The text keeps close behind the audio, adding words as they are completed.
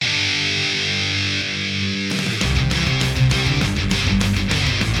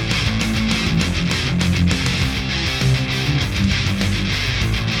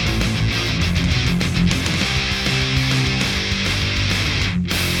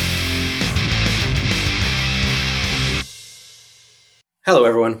Hello,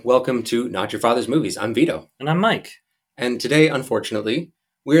 everyone. Welcome to Not Your Father's Movies. I'm Vito. And I'm Mike. And today, unfortunately,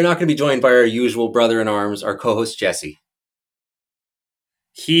 we're not going to be joined by our usual brother-in-arms, our co-host, Jesse.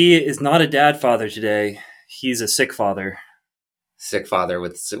 He is not a dad father today. He's a sick father. Sick father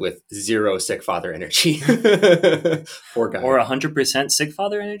with zero sick father energy. Poor guy. Or 100% sick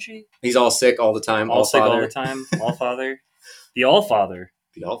father energy. He's all sick all the time. All sick father. all the time. All father. The all father.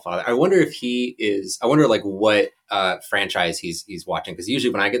 The all father. I wonder if he is... I wonder what franchise he's watching. Because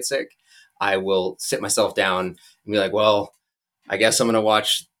usually when I get sick, I will sit myself down and be like, well, I guess I'm going to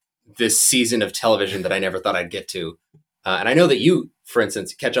watch this season of television that I never thought I'd get to. And I know that you, for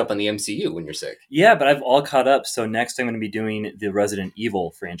instance, catch up on the MCU when you're sick. Yeah, but I've all caught up. So next I'm going to be doing the Resident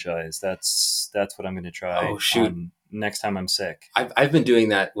Evil franchise. That's what I'm going to try. Oh, shoot. Next time I'm sick. I've been doing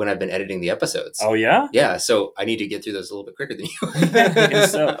that when I've been editing the episodes. Oh, yeah? Yeah, so I need to get through those a little bit quicker than you. I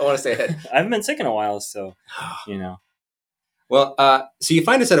guess so. I want to stay ahead. I haven't been sick in a while, so, you know. Well, so you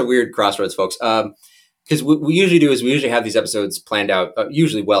find us at a weird crossroads, folks. Because what we usually do is we usually have these episodes planned out,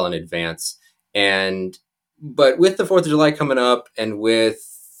 usually well in advance. But with the 4th of July coming up and with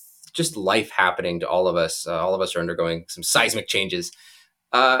just life happening to all of us are undergoing some seismic changes.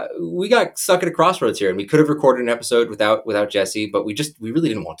 We got stuck at a crossroads here, and we could have recorded an episode without Jesse, but we really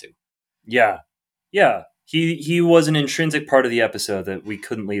didn't want to. Yeah. Yeah. He was an intrinsic part of the episode that we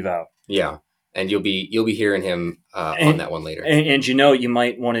couldn't leave out. Yeah. And you'll be hearing him on that one later. And you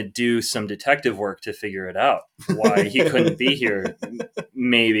might want to do some detective work to figure it out. Why he couldn't be here,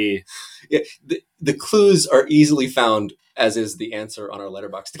 maybe. Yeah, the clues are easily found, as is the answer on our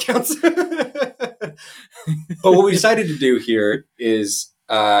Letterboxd accounts. But what we decided to do here is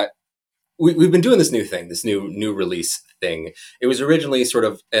we've been doing this new thing, this new release thing. It was originally sort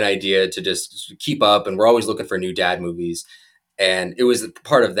of an idea to just keep up, and we're always looking for new dad movies. And it was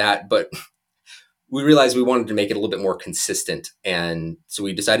part of that, but we realized we wanted to make it a little bit more consistent. And so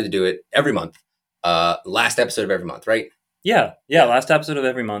we decided to do it every month. Last episode of every month, right? Yeah. Last episode of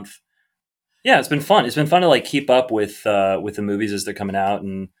every month. Yeah, it's been fun. It's been fun to keep up with the movies as they're coming out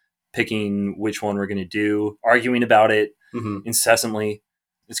and picking which one we're going to do, arguing about it incessantly.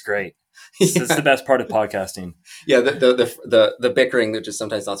 It's great. It's the best part of podcasting. Yeah, the bickering that just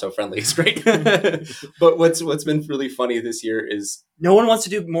sometimes not so friendly is great. But what's been really funny this year is no one wants to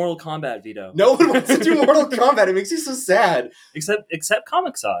do Mortal Kombat, Vito. No one wants to do Mortal Kombat. It makes you so sad. Except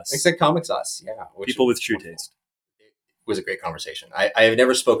Comic Sauce. Except Comic Sauce, yeah. People with true taste. It was a great conversation. I have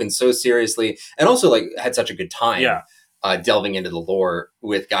never spoken so seriously, and also had such a good time. Delving into the lore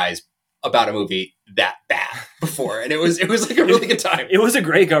with guys about a movie that bad before, and it was a really good time. It was a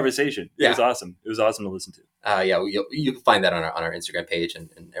great conversation. Yeah. It was awesome. It was awesome to listen to. You can find that on our Instagram page and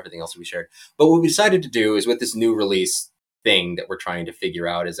everything else that we shared. But what we decided to do is with this new release thing that we're trying to figure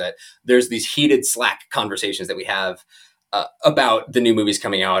out is that there's these heated Slack conversations that we have about the new movies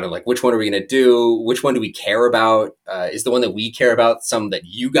coming out and which one are we going to do? Which one do we care about? Is the one that we care about some that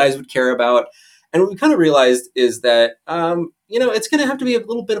you guys would care about? And what we kind of realized is that it's going to have to be a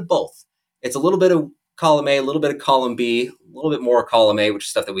little bit of both. It's a little bit of column A, a little bit of column B, a little bit more column A, which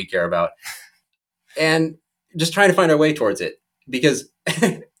is stuff that we care about. And just trying to find our way towards it. Because,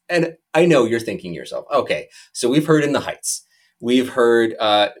 and I know you're thinking to yourself, okay, so we've heard In the Heights. We've heard,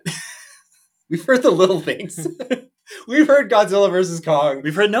 we've heard the little things. We've heard Godzilla versus Kong.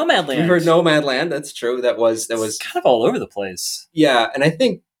 We've heard Nomadland. We've heard Nomadland. That's true. That was kind of all over the place. Yeah. And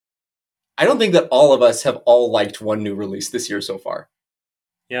I don't think that all of us have all liked one new release this year so far.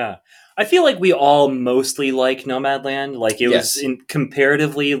 Yeah. I feel like we all mostly like Nomadland. Was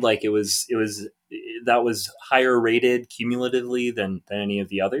comparatively, that was higher rated cumulatively than any of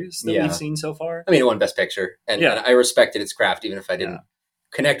the others that we've seen so far. I mean, it won Best Picture, and I respected its craft, even if I didn't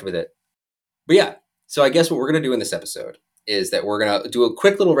connect with it. But yeah, so I guess what we're going to do in this episode is that we're going to do a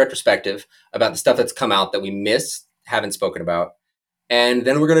quick little retrospective about the stuff that's come out that we missed, haven't spoken about. And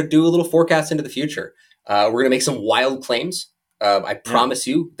then we're going to do a little forecast into the future. We're going to make some wild claims. I promise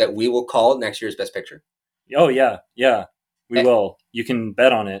you that we will call next year's Best Picture. Oh, yeah. Yeah, we will. You can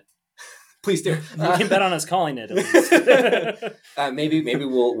bet on it. Please do. You can bet on us calling it, at least. Maybe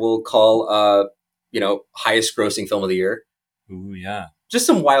we'll call, highest grossing film of the year. Ooh, yeah. Just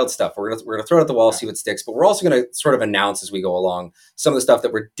some wild stuff. We're gonna throw it at the wall, see what sticks. But we're also going to sort of announce as we go along some of the stuff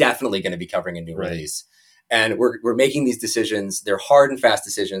that we're definitely going to be covering in new release. And we're making these decisions. They're hard and fast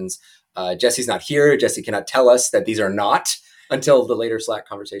decisions. Jesse's not here. Jesse cannot tell us that these are not until the later Slack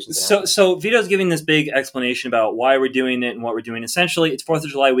conversations. So Vito's giving this big explanation about why we're doing it and what we're doing. Essentially, it's 4th of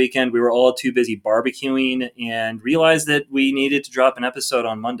July weekend. We were all too busy barbecuing and realized that we needed to drop an episode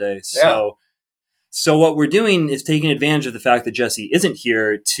on Monday. So So what we're doing is taking advantage of the fact that Jesse isn't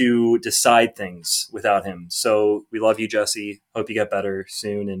here to decide things without him. So we love you, Jesse. Hope you get better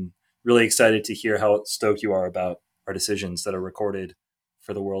soon, and really excited to hear how stoked you are about our decisions that are recorded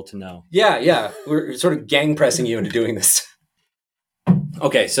for the world to know. Yeah. We're sort of gang pressing you into doing this.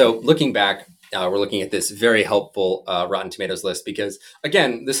 Okay, so looking back, we're looking at this very helpful Rotten Tomatoes list because,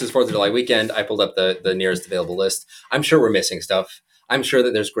 again, this is 4th of July weekend. I pulled up the nearest available list. I'm sure we're missing stuff. I'm sure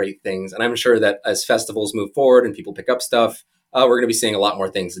that there's great things. And I'm sure that as festivals move forward and people pick up stuff, we're going to be seeing a lot more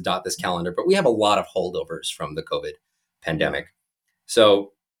things to dot this calendar. But we have a lot of holdovers from the COVID pandemic.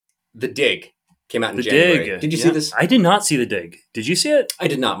 So The Dig came out in January. Dig. Did you see this? I did not see The Dig. Did you see it? I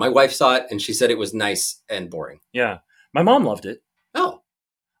did not. My wife saw it and she said it was nice and boring. Yeah. My mom loved it. Oh.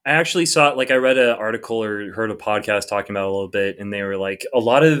 I actually saw it, like I read an article or heard a podcast talking about it a little bit, and they were like,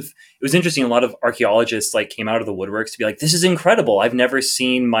 it was interesting. A lot of archaeologists like came out of the woodworks to be like, this is incredible. I've never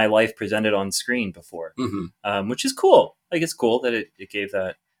seen my life presented on screen before, which is cool. Like, it's cool that it gave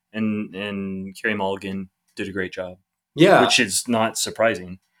that. And Carey Mulligan did a great job. Yeah. Which is not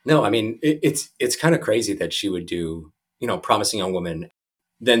surprising. No, I mean, it's kind of crazy that she would do, Promising Young Woman.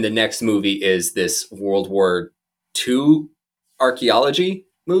 Then the next movie is this World War II archaeology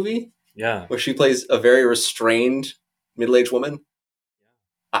movie, where she plays a very restrained middle-aged woman.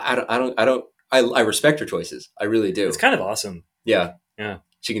 I respect her choices. I really do. It's kind of awesome. Yeah.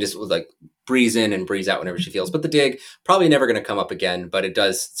 She can just like breeze in and breeze out whenever she feels. But The Dig, probably never going to come up again. But it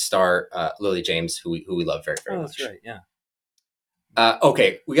does star Lily James, who we love very, very much. That's right. Yeah.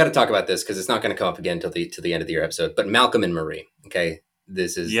 Okay, we got to talk about this because it's not going to come up again till the end of the year episode. But Malcolm and Marie. Okay,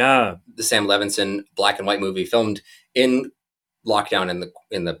 this is the Sam Levinson black and white movie filmed in lockdown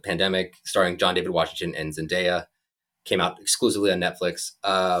in the pandemic, starring John David Washington and Zendaya. Came out exclusively on Netflix.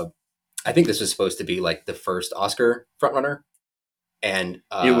 I think this was supposed to be like the first Oscar frontrunner, and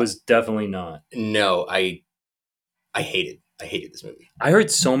it was definitely not. No, I hated this movie. I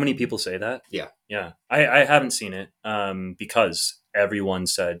heard so many people say that. Yeah. I haven't seen it because everyone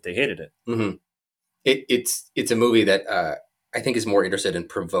said they hated it. Mm-hmm. It's a movie that I think is more interested in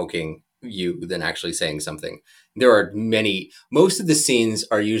provoking you than actually saying something. There are most of the scenes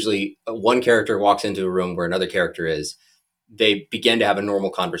are usually one character walks into a room where another character is. They begin to have a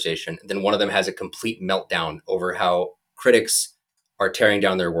normal conversation. Then one of them has a complete meltdown over how critics are tearing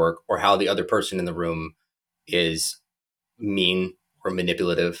down their work or how the other person in the room is mean or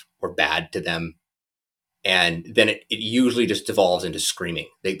manipulative or bad to them. And then it usually just devolves into screaming.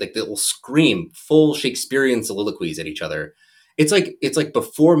 They will scream full Shakespearean soliloquies at each other. It's like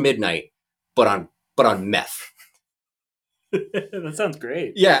Before Midnight, but on meth. That sounds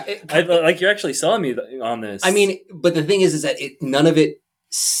great. Yeah, you're actually selling me on this. I mean, but the thing is that none of it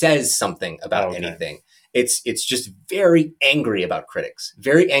says something about anything. It's just very angry about critics,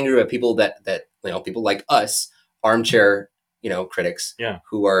 very angry about people that people like us, armchair critics,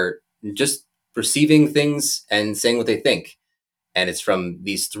 who are just receiving things and saying what they think. And it's from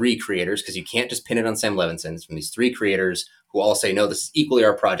these three creators, because you can't just pin it on Sam Levinson. It's from these three creators who all say, no, this is equally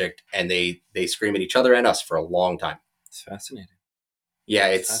our project. And they scream at each other and us for a long time. It's fascinating. Yeah,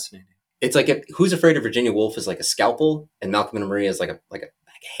 it's fascinating. It's like Who's Afraid of Virginia Woolf is like a scalpel, and Malcolm and Marie is like a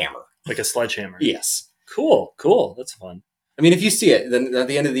hammer. Like a sledgehammer. Yes. Cool. That's fun. I mean, if you see it, then at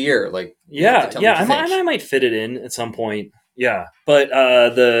the end of the year, I might fit it in at some point. Yeah. But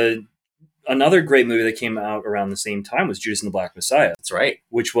another great movie that came out around the same time was Judas and the Black Messiah. That's right.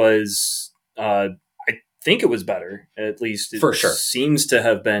 Which was, I think it was better. At least it for sure seems to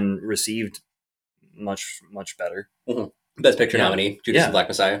have been received much, much better. Mm-hmm. Best Picture nominee, Judas and the Black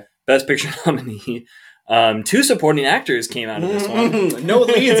Messiah. Best Picture nominee. 2 supporting actors came out of this one. No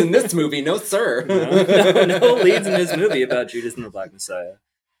leads in this movie, no sir. No leads in this movie about Judas and the Black Messiah.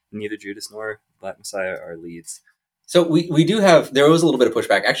 Neither Judas nor Black Messiah are leads. So we do have, there was a little bit of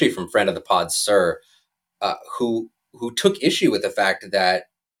pushback actually from friend of the pod, Sir, who took issue with the fact that,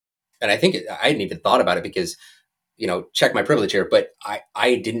 and I think I hadn't even thought about it because, check my privilege here, but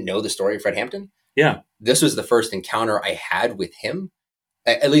I didn't know the story of Fred Hampton. Yeah. This was the first encounter I had with him,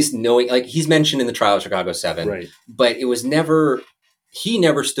 at least knowing, like, he's mentioned in the trial of Chicago 7, right. But he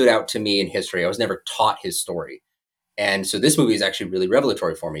never stood out to me in history. I was never taught his story. And so this movie is actually really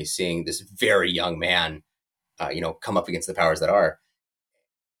revelatory for me, seeing this very young man, come up against the powers that are.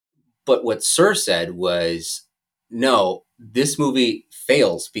 But what Sir said was, no, this movie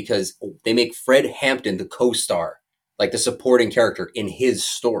fails because they make Fred Hampton the co-star, like the supporting character in his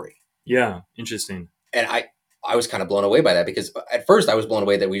story. Yeah, interesting. And I was kind of blown away by that, because at first I was blown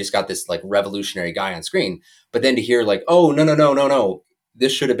away that we just got this like revolutionary guy on screen. But then to hear like, oh, no,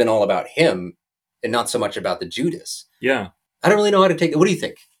 this should have been all about him and not so much about the Judas. Yeah. I don't really know how to take it. What do you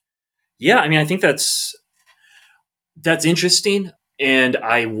think? Yeah, I mean, I think that's interesting, and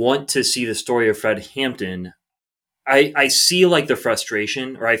I want to see the story of Fred Hampton. I see like the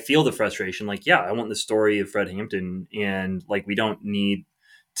frustration, or I feel the frustration. Like, yeah, I want the story of Fred Hampton, and like we don't need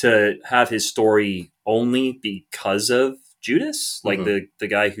to have his story only because of Judas, like the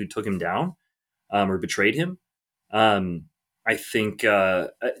guy who took him down, or betrayed him. I think I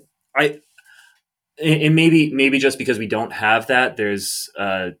and maybe just because we don't have that, there's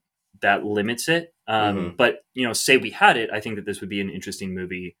that limits it. But say we had it, I think that this would be an interesting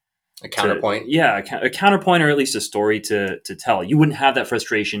movie. A counterpoint. A counterpoint, or at least a story to tell. You wouldn't have that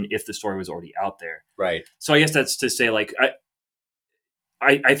frustration if the story was already out there. Right. So I guess that's to say, like,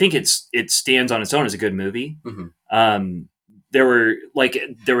 I think it stands on its own as a good movie. There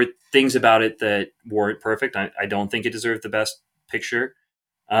were things about it that weren't perfect. I don't think it deserved the best picture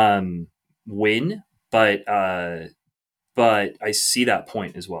win, but I see that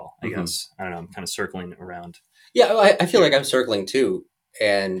point as well. I guess I don't know. I'm kind of circling around. Yeah, I feel like I'm circling too.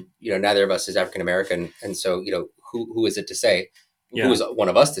 And neither of us is African American, and so who is it to say? Yeah. Who is one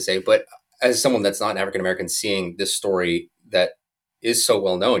of us to say? But as someone that's not an African American, seeing this story that is so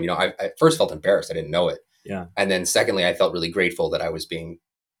well known, I first felt embarrassed. I didn't know it. Yeah. And then secondly, I felt really grateful that I was being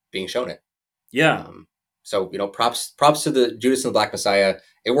shown it. Yeah. So props to the Judas and the Black Messiah.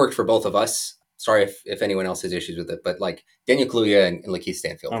 It worked for both of us. Sorry if anyone else has issues with it, but like Daniel Kaluuya and Lakeith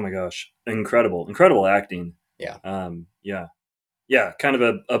Stanfield. Oh my gosh, incredible acting. Yeah. Yeah, kind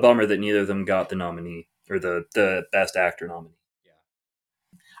of a bummer that neither of them got the nominee, or the best actor nominee.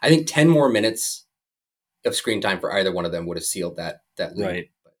 Yeah. I think 10 more minutes of screen time for either one of them would have sealed that lead. Right.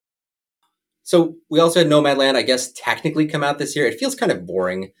 So we also had Nomadland, I guess, technically come out this year. It feels kind of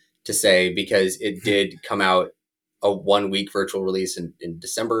boring to say because it did come out a 1-week virtual release in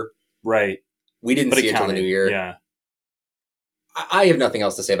December. Right. We didn't see it until the new year. Yeah. I have nothing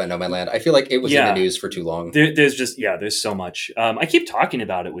else to say about Nomadland. I feel like it was in the news for too long. There's so much. I keep talking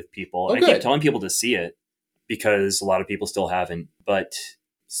about it with people. I keep telling people to see it because a lot of people still haven't, but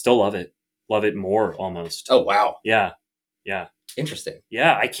still love it. Love it more almost. Oh, wow. Yeah. Interesting.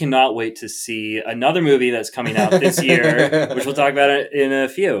 Yeah, I cannot wait to see another movie that's coming out this year, which we'll talk about in a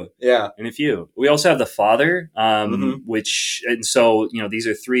few. Yeah. In a few. We also have The Father, which, and so, these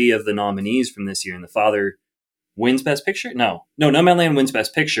are 3 of the nominees from this year, and The Father wins Best Picture? No, Nomadland wins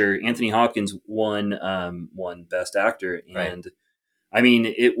Best Picture. Anthony Hopkins won Best Actor, and right. I mean,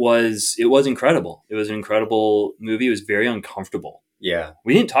 it was incredible. It was an incredible movie. It was very uncomfortable. Yeah,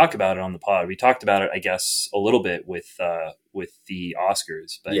 we didn't talk about it on the pod. We talked about it, I guess, a little bit with the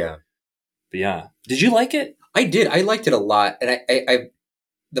Oscars. But yeah, did you like it? I did. I liked it a lot, and I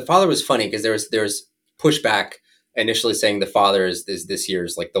The Father was funny because there's pushback initially saying The Father is this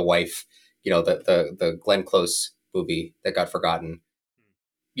year's like The Wife. The Glenn Close movie that got forgotten,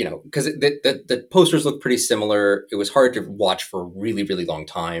 because the posters look pretty similar. It was hard to watch for a really, really long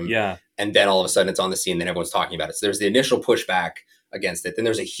time. Yeah. And then all of a sudden it's on the scene, then everyone's talking about it. So there's the initial pushback against it. Then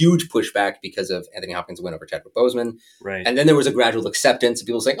there's a huge pushback because of Anthony Hopkins' win over Chadwick Boseman. Right. And then there was a gradual acceptance of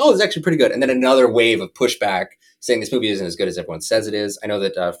people saying, oh, it's actually pretty good. And then another wave of pushback saying this movie isn't as good as everyone says it is. I know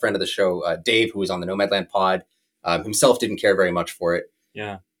that a friend of the show, Dave, who was on the Nomadland pod, himself didn't care very much for it.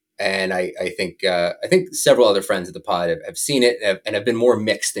 Yeah. And I think several other friends of the pod have seen it and have been more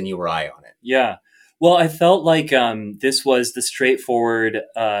mixed than you or I on it. Yeah. Well, I felt like this was the straightforward,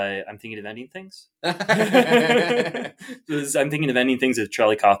 I'm thinking of ending things. I'm thinking of ending things if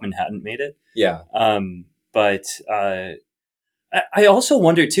Charlie Kaufman hadn't made it. Yeah. But I also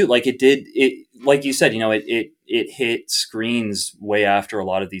wonder too, like it like you said, it hit screens way after a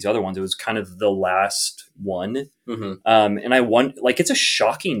lot of these other ones. It was kind of the last one. Mm-hmm. And I wonder, like, it's a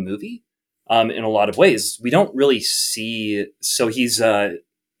shocking movie in a lot of ways. We don't really see, so he's an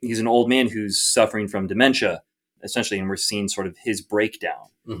old man who's suffering from dementia, essentially, and we're seeing sort of his breakdown.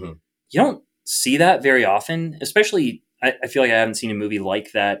 Mm-hmm. You don't see that very often, especially, I feel like I haven't seen a movie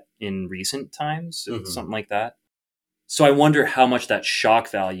like that in recent times, something like that. So I wonder how much that shock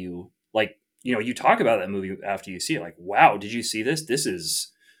value, like, you talk about that movie after you see it, like, wow, did you see this?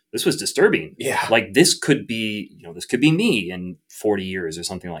 This was disturbing. Yeah. Like this could be me in 40 years or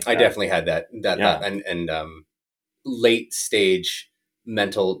something like that. I definitely had that and late stage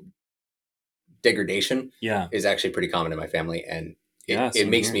mental degradation is actually pretty common in my family. And it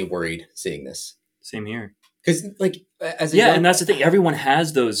makes me worried seeing this. Same here. Because like, and that's the thing. Everyone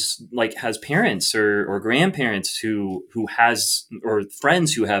has those, like, has parents or grandparents who has, or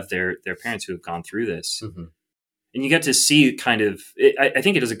friends who have their parents who have gone through this. Mm-hmm. And you get to see kind of, I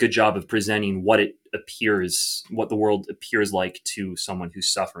think it does a good job of presenting what the world appears like to someone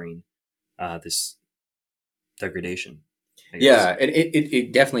who's suffering this degradation. Yeah,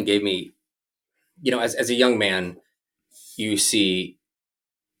 it definitely gave me, as a young man, you see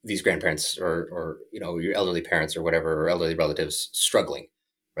these grandparents or your elderly parents or whatever, or elderly relatives struggling,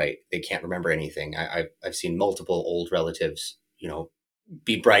 right? They can't remember anything. I've seen multiple old relatives,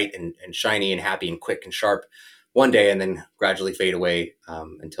 be bright and shiny and happy and quick and sharp one day and then gradually fade away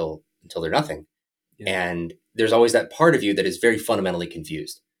until they're nothing. Yeah. And there's always that part of you that is very fundamentally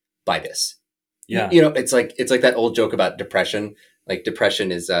confused by this. Yeah. It's like that old joke about depression. Like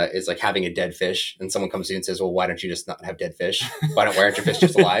depression is like having a dead fish, and someone comes to you and says, "Well, why don't you just not have dead fish? Why aren't your fish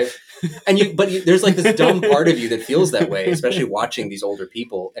just alive?" But there's like this dumb part of you that feels that way, especially watching these older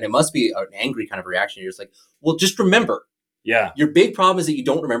people, and it must be an angry kind of reaction. You're just like, "Well, just remember." Yeah. Your big problem is that you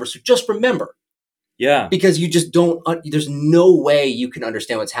don't remember, so just remember. Yeah. Because you just don't. There's no way you can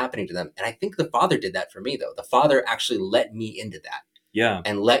understand what's happening to them, and I think the father did that for me, though. The father actually let me into that. Yeah.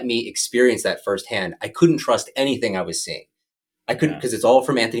 And let me experience that firsthand. I couldn't trust anything I was seeing. I couldn't, because it's all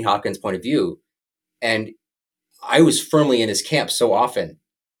from Anthony Hopkins' point of view. And I was firmly in his camp so often.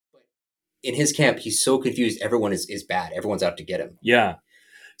 In his camp, he's so confused. Everyone is bad. Everyone's out to get him. Yeah.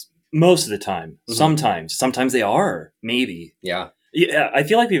 Most of the time. Mm-hmm. Sometimes they are. Maybe. Yeah. Yeah. I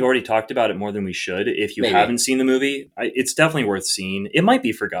feel like we've already talked about it more than we should. If you haven't seen the movie, it's definitely worth seeing. It might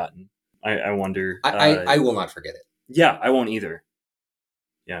be forgotten. I wonder. I will not forget it. Yeah, I won't either.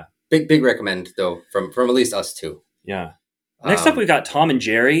 Yeah. Big recommend, though, from at least us two. Yeah. Next up, we've got Tom and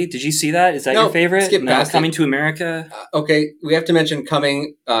Jerry. Did you see that? Is that your favorite? Skip past Coming to America. Okay, we have to mention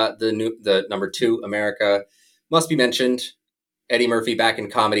Coming. The number 2 America must be mentioned. Eddie Murphy back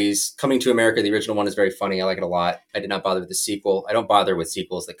in comedies. Coming to America, the original one, is very funny. I like it a lot. I did not bother with the sequel. I don't bother with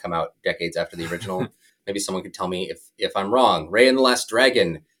sequels that come out decades after the original. Maybe someone could tell me if I'm wrong. Ray and the Last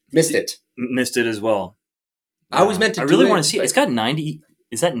Dragon. Missed it as well. I was meant to. I really want to see it. It's got 90.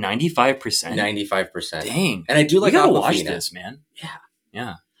 Is that 95%? 95%. Dang. And I do like we gotta watch this, man.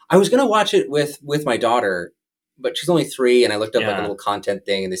 Yeah. I was going to watch it with my daughter, but she's only 3, and I looked up like a little content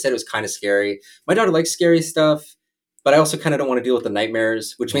thing, and they said it was kind of scary. My daughter likes scary stuff, but I also kind of don't want to deal with the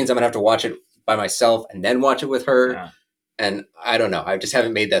nightmares, which means I'm going to have to watch it by myself and then watch it with her. Yeah. And I don't know. I just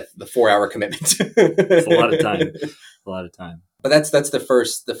haven't made the 4-hour commitment. It's a lot of time. But that's the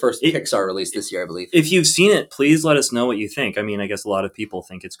first Pixar release this year, I believe. If you've seen it, please let us know what you think. I mean, I guess a lot of people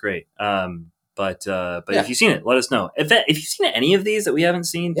think it's great. But if you've seen it, let us know. If you've seen any of these that we haven't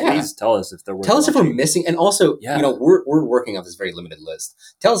seen, please tell us if they're worth watching. If we're missing. And also, we're working on this very limited list.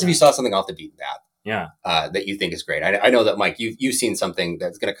 Tell us if you saw something off the beaten path. Yeah. That you think is great. I know that, Mike, you've seen something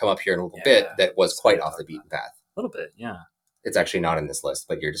that's going to come up here in a little bit that was quite off the beaten path. A little bit, yeah. It's actually not in this list,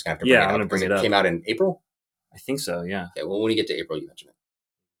 but you're just going to have to bring it up. I'm going to bring it up. It came out in April? I think so, yeah. Okay, well, when you get to April, you mention it.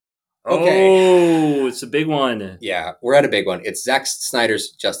 Okay. Oh, it's a big one. Yeah, we're at a big one. It's Zack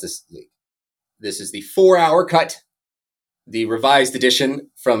Snyder's Justice League. This is the 4-hour cut, the revised edition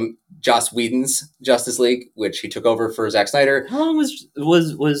from Joss Whedon's Justice League, which he took over for Zack Snyder. How long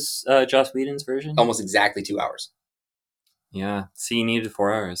was Joss Whedon's version? Almost exactly 2 hours. Yeah, see, you needed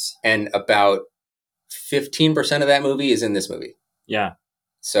 4 hours. And about 15% of that movie is in this movie. Yeah.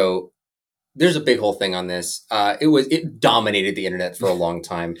 So there's a big whole thing on this. It dominated the internet for a long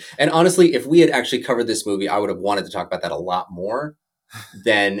time. And honestly, if we had actually covered this movie, I would have wanted to talk about that a lot more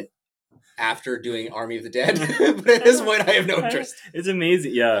than after doing Army of the Dead. But at this point, I have no interest. It's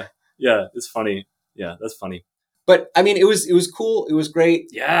amazing. Yeah. Yeah. It's funny. Yeah. That's funny. But I mean, it was cool. It was great.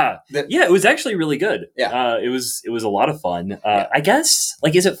 Yeah. It was actually really good. Yeah. It was a lot of fun. I guess,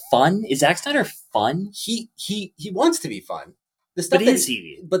 like, is it fun? Is Zack Snyder fun? He wants to be fun. But is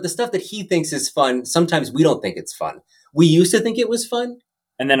he? But the stuff that he thinks is fun, sometimes we don't think it's fun. We used to think it was fun.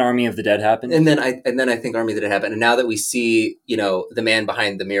 And then Army of the Dead happened. And then I think Army of the Dead happened. And now that we see, the man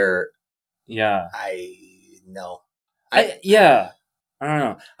behind the mirror. Yeah. I don't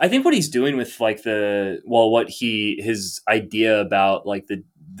know. I think what he's doing with like his idea about like the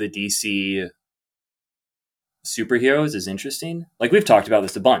DC superheroes is interesting. Like we've talked about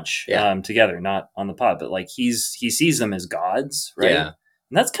this a bunch together, not on the pod, but like he sees them as gods, right? Yeah.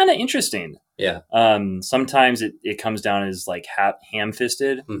 And that's kind of interesting. Yeah. Sometimes it comes down as like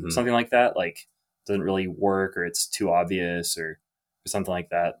ham-fisted, something like that. Like doesn't really work, or it's too obvious, or something like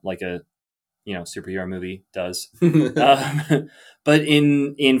that. Like a superhero movie does. But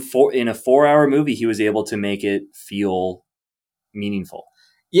in a 4-hour movie, he was able to make it feel meaningful.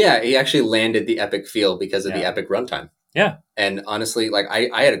 Yeah, he actually landed the epic feel because of the epic runtime. Yeah. And honestly, like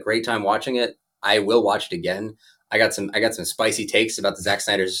I had a great time watching it. I will watch it again. I got some spicy takes about the Zack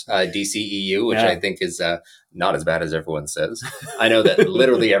Snyder's DCEU, which I think is not as bad as everyone says. I know that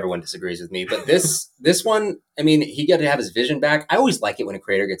literally everyone disagrees with me, but this one, I mean, he got to have his vision back. I always like it when a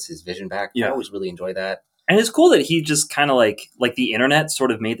creator gets his vision back. Yeah. I always really enjoy that. And it's cool that he just kind of like the internet sort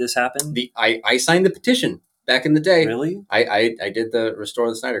of made this happen. I signed the petition back in the day. Really? I did the Restore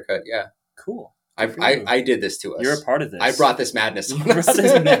the Snyder Cut. Yeah. Cool. I did this to us. You're a part of this. I brought this madness.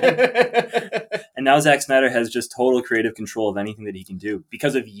 And now Zack Snyder has just total creative control of anything that he can do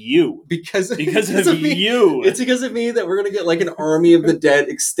because of you. Because of you. It's because of me that we're going to get like an Army of the Dead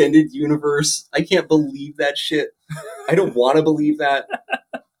extended universe. I can't believe that shit. I don't want to believe that.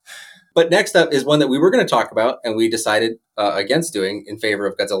 But next up is one that we were going to talk about, and we decided against doing in favor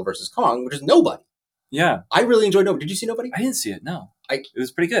of Godzilla vs. Kong, which is Nobody. Yeah. I really enjoyed Nobody. Did you see Nobody? I didn't see it, no. It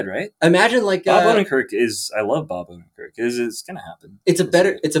was pretty good, right? Imagine like Bob Odenkirk I love Bob Odenkirk. It's going to happen. It's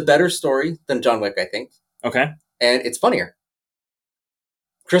a better story than John Wick, I think. Okay. And it's funnier.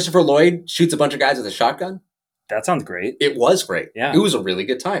 Christopher Lloyd shoots a bunch of guys with a shotgun. That sounds great. It was great. Yeah. It was a really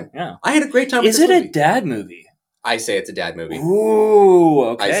good time. Yeah. I had a great time with this movie. Is it a dad movie? I say it's a dad movie. Ooh,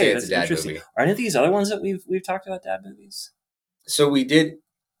 okay. I say it's a dad movie. Are any of these other ones that we've talked about dad movies? So we did,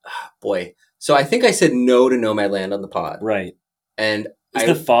 boy. So I think I said no to Nomadland on the pod. Right. And is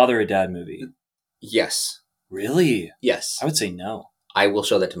The Father a dad movie? Yes. Really? Yes. I would say no. I will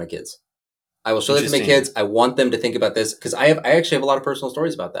show that to my kids. I will show that to my kids. I want them to think about this because I actually have a lot of personal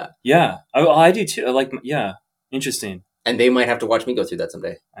stories about that. Yeah, I do too. Interesting. And they might have to watch me go through that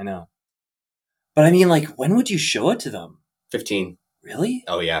someday. I know. But I mean, like, when would you show it to them? 15. Really?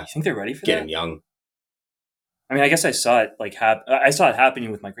 Oh yeah. You think they're ready for Get that? them young. I mean, I guess I saw it I saw it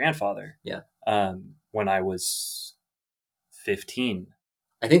happening with my grandfather. Yeah. When I was 15.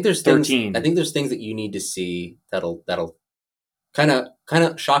 I think there's 13. I think there's things that you need to see that'll kind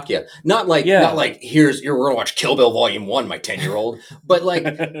of shock you. Not like we're gonna watch Kill Bill Volume 1, my 10-year-old, but like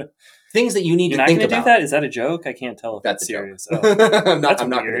things that you need to think about. You're not gonna do that? Is that a joke? I can't tell if that's serious. Oh. I'm not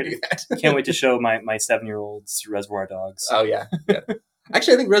gonna do that. Can't wait to show my 7-year-olds Reservoir Dogs. Oh yeah.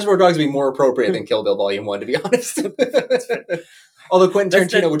 Actually, I think Reservoir Dogs would be more appropriate than Kill Bill Volume 1, to be honest. Although Quentin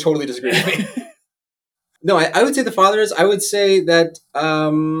Tarantino would totally disagree with me. No, I would say The Father is. I would say that.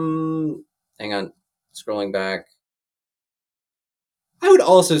 Hang on, scrolling back. I would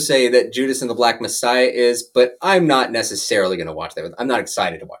also say that Judas and the Black Messiah is, but I'm not necessarily going to watch that. I'm not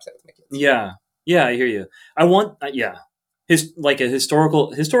excited to watch that with my kids. Yeah, I hear you. I want,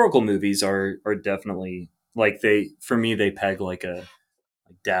 historical movies are definitely like for me they peg like a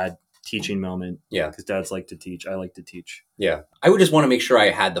dad teaching moment. Yeah, because dads like to teach. I like to teach. Yeah, I would just want to make sure I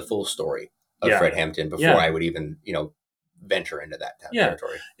had the full story of Fred Hampton before I would even, venture into that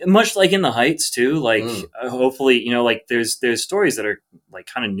territory. Much like In the Heights too. Like hopefully, like there's stories that are like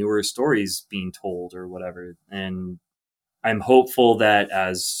kind of newer stories being told or whatever. And I'm hopeful that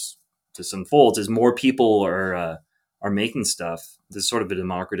as this unfolds, as more people are making stuff, there's sort of a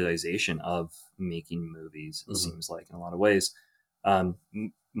democratization of making movies. It seems like in a lot of ways,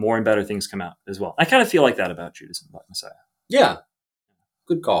 more and better things come out as well. I kind of feel like that about Judas and the Black Messiah. Yeah,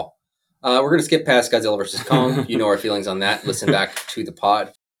 good call. We're going to skip past Godzilla vs. Kong. You know our feelings on that. Listen back to the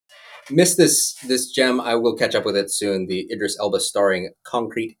pod. Missed this gem. I will catch up with it soon. The Idris Elba starring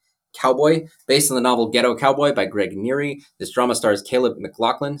Concrete Cowboy, based on the novel Ghetto Cowboy by Greg Neary. This drama stars Caleb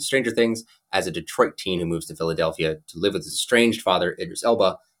McLaughlin, Stranger Things, as a Detroit teen who moves to Philadelphia to live with his estranged father, Idris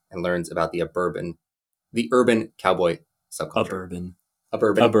Elba, and learns about the urban cowboy subculture. A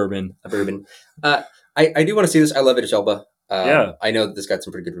bourbon. I do want to see this. I love Idris Elba. I know that this got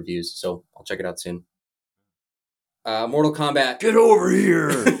some pretty good reviews, so I'll check it out soon. Mortal Kombat. Get over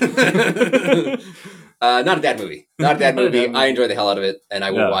here! Not a dad movie. Not a dad movie. I enjoy the hell out of it, and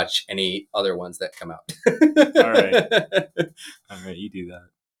I will watch any other ones that come out. All right, you do that.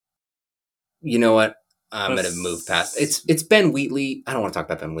 You know what? I'm going to move past. It's Ben Wheatley. I don't want to talk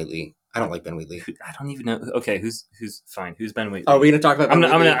about Ben Wheatley. I don't like Ben Wheatley. I don't even know. Okay, who's fine? Who's Ben Wheatley? Are we going to talk about Ben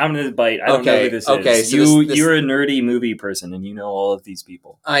Wheatley? I'm going to bite. I don't know who this is. So you're a nerdy movie person, and you know all of these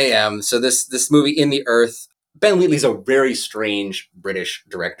people. I am. So this movie, In the Earth, Ben Wheatley's a very strange British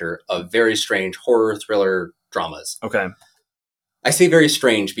director of very strange horror thriller dramas. Okay. I say very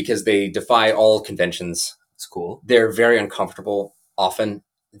strange because they defy all conventions. It's cool. They're very uncomfortable often.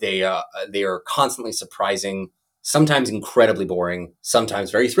 They are constantly surprising, sometimes incredibly boring,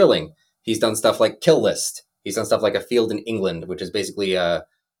 sometimes very thrilling. He's done stuff like Kill List. He's done stuff like A Field in England, which is basically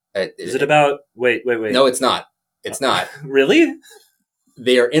is it about wait. No, it's not. It's not. Really?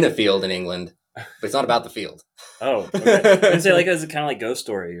 They are in a field in England, but it's not about the field. Oh, okay. Is it like is it kind of like Ghost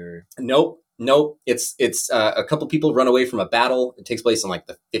Story or? Nope. It's a couple people run away from a battle. It takes place in like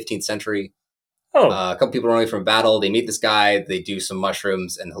the 15th century. Oh, a couple people run away from a battle. They meet this guy. They do some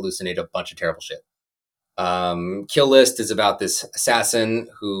mushrooms and hallucinate a bunch of terrible shit. Kill List is about this assassin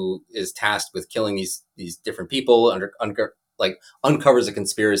who is tasked with killing these different people. Uncovers a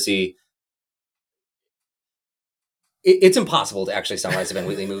conspiracy. It's impossible to actually summarize a Ben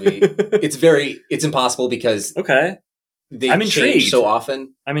Wheatley movie. It's impossible because okay. they I'm change intrigued. so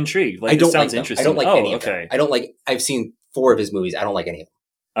often. I'm intrigued. Like, I don't this sounds like them. interesting. I don't like any of okay. them. I've seen 4 of his movies. I don't like any of them.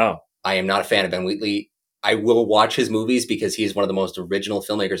 Oh. I am not a fan of Ben Wheatley. I will watch his movies because he's one of the most original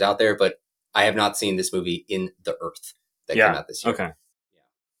filmmakers out there, but I have not seen this movie In the Earth that came out this year. Okay.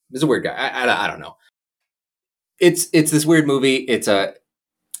 He's a weird guy. I don't know. It's this weird movie. It's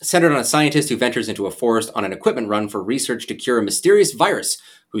centered on a scientist who ventures into a forest on an equipment run for research to cure a mysterious virus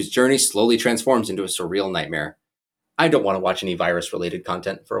whose journey slowly transforms into a surreal nightmare. I don't want to watch any virus-related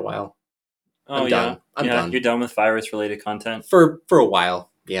content for a while. Oh, I'm done. I'm done. You're done with virus-related content? For a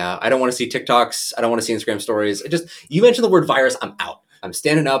while, yeah. I don't want to see TikToks. I don't want to see Instagram stories. You mentioned the word virus, I'm out. I'm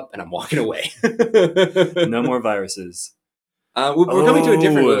standing up and I'm walking away. No more viruses. We're coming to a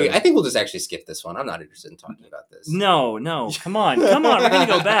different movie. I think we'll just actually skip this one. I'm not interested in talking about this. No. Come on. We're going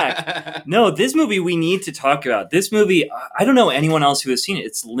to go back. No, this movie we need to talk about. This movie, I don't know anyone else who has seen it.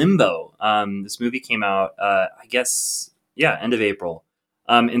 It's Limbo. This movie came out, I guess, end of April.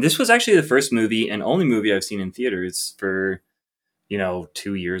 And this was actually the first movie and only movie I've seen in theaters for,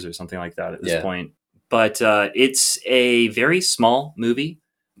 2 years or something like that at this point. But it's a very small movie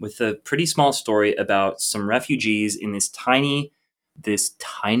with a pretty small story about some refugees in this tiny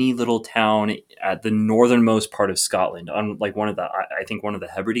little town at the northernmost part of Scotland, on like one of the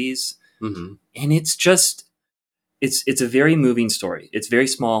Hebrides. Mm-hmm. And it's a very moving story. It's very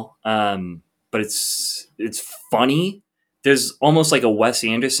small, but it's funny. There's almost like a Wes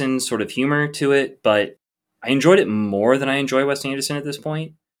Anderson sort of humor to it, but I enjoyed it more than I enjoy Wes Anderson at this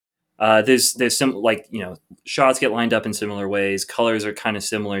point. There's some shots get lined up in similar ways. Colors are kind of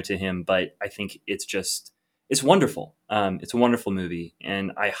similar to him, but I think it's wonderful. It's a wonderful movie,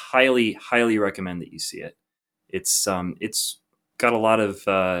 and I highly, highly recommend that you see it. It's got a lot of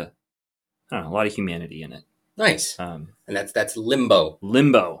humanity in it. Nice. And that's Limbo.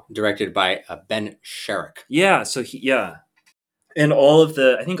 Limbo, directed by Ben Sherrick. Yeah. So and all of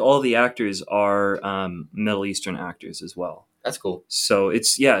the actors are Middle Eastern actors as well. That's cool. So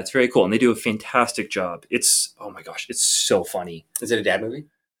it's very cool. And they do a fantastic job. Oh my gosh, it's so funny. Is it a dad movie?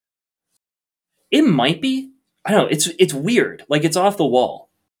 It might be. I don't know. It's weird. Like, it's off the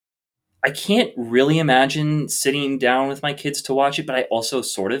wall. I can't really imagine sitting down with my kids to watch it, but I also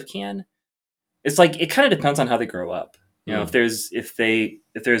sort of can. It's like, it kind of depends on how they grow up. If they're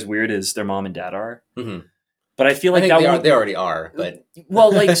as weird as their mom and dad are. Mm-hmm. But I feel like they already are, but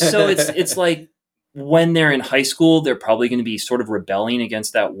well, like, so it's like, when they're in high school, they're probably going to be sort of rebelling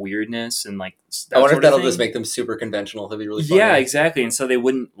against that weirdness and like. I wonder if that'll just make them super conventional. That'd be really fun. Yeah, exactly. And so they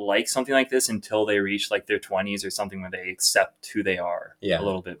wouldn't like something like this until they reach like their 20s or something where they accept who they are a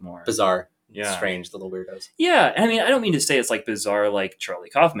little bit more. Bizarre, strange little weirdos. Yeah, I mean, I don't mean to say it's like bizarre like Charlie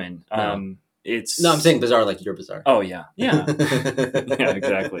Kaufman. No. I'm saying bizarre like you're bizarre. Oh yeah, yeah,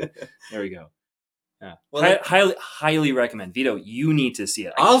 exactly. There we go. Yeah. Well, highly recommend. Vito, you need to see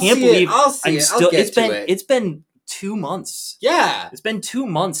it. I'll see it. It's been 2 months. Yeah. It's been 2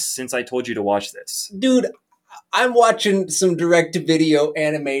 months since I told you to watch this. Dude, I'm watching some direct-to-video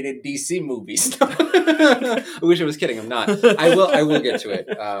animated DC movies. I wish I was kidding. I'm not. I will get to it.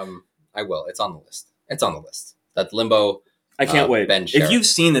 I will. It's on the list. That's Limbo. I can't wait. Ben Sherrick. If you've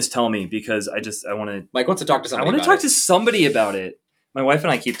seen this, tell me, because I want to... Mike wants to talk to somebody I want to talk to somebody about it. My wife and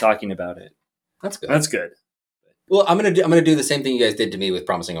I keep talking about it. That's good. Well, I'm gonna do the same thing you guys did to me with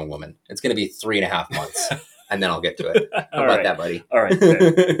Promising Young Woman. It's gonna be 3.5 months, and then I'll get to it. How about that, buddy? All right.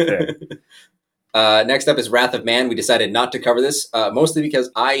 Fair. Next up is Wrath of Man. We decided not to cover this, mostly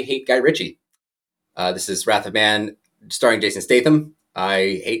because I hate Guy Ritchie. This is Wrath of Man, starring Jason Statham.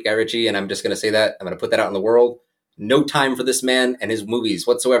 I hate Guy Ritchie, and I'm just gonna say that. I'm gonna put that out in the world. No time for this man and his movies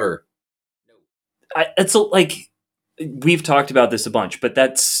whatsoever. It's like. We've talked about this a bunch, but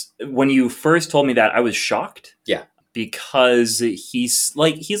that's when you first told me that, I was shocked. Yeah. Because he's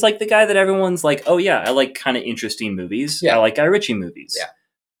like the guy that everyone's like, oh yeah, I like kind of interesting movies. Yeah. I like Guy Ritchie movies. Yeah.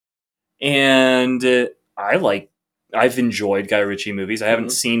 And I've enjoyed Guy Ritchie movies. I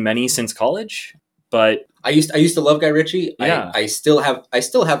haven't seen many since college, but I used to love Guy Ritchie. Yeah. I still have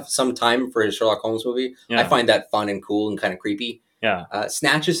some time for his Sherlock Holmes movie. Yeah. I find that fun and cool and kind of creepy. Yeah.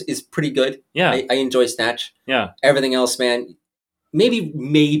 Snatch is pretty good. Yeah. I enjoy Snatch. Yeah. Everything else, man,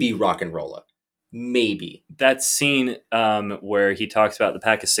 maybe Rock and Rolla. Maybe. That scene where he talks about the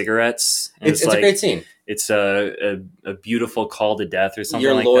pack of cigarettes. It's a great scene. It's a beautiful call to death or something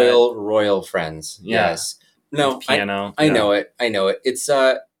Your like loyal, that. royal friends. Yeah. Yes. No, piano. I know it. It's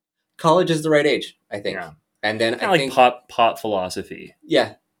college is the right age, I think. Yeah. And then I think pop philosophy.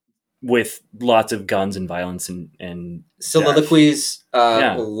 Yeah. with lots of guns and violence and soliloquies,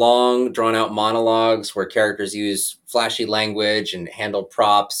 long drawn out monologues where characters use flashy language and handle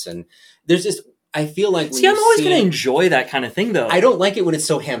props, and there's just, I feel like I'm always going to enjoy that kind of thing, though. I don't like it when it's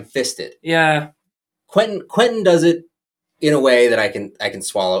so ham-fisted. Yeah, Quentin does it in a way that I can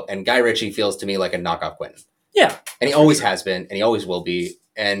swallow, and Guy Ritchie feels to me like a knockoff Quentin. Yeah, and he always has been, and he always will be,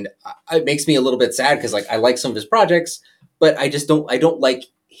 and it makes me a little bit sad because like I like some of his projects, but I don't like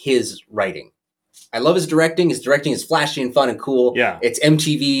his writing. I love his directing. His directing is flashy and fun and cool. Yeah, it's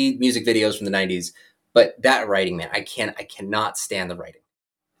MTV music videos from the 90s, but that writing, man, I cannot stand the writing.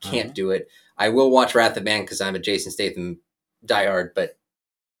 Can't do it. I will watch Wrath of Man because I'm a Jason Statham diehard, but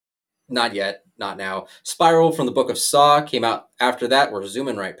not yet, not now. Spiral from the Book of Saw came out after that. We're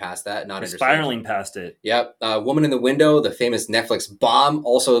zooming right past that. Not interested. Spiraling past it. Yep. Woman in the Window, the famous Netflix bomb,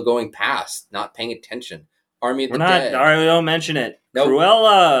 also going past, not paying attention. Army of the Dead. All right, we don't mention it. Nope.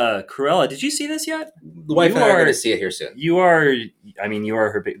 Cruella. Did you see this yet? The wife and I are going to see it here soon. You are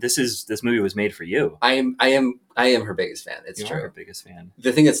her big. This movie was made for you. I am her biggest fan. It's true. Her biggest fan.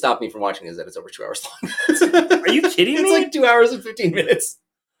 The thing that stopped me from watching is that it's over 2 hours long. Are you kidding me? It's like 2 hours and 15 minutes.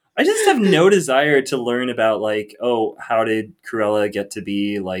 I just have no desire to learn about like, how did Cruella get to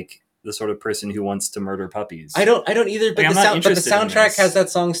be like the sort of person who wants to murder puppies? I don't either. But, but the soundtrack has that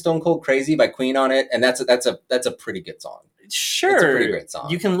song "Stone Cold Crazy" by Queen on it, and that's a pretty good song. Sure, it's a pretty great song.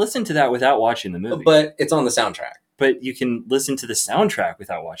 You can listen to that without watching the movie, but it's on the soundtrack. But you can listen to the soundtrack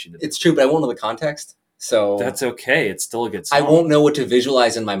without watching the movie. It's true, but I won't know the context. So that's okay. It's still a good song. I won't know what to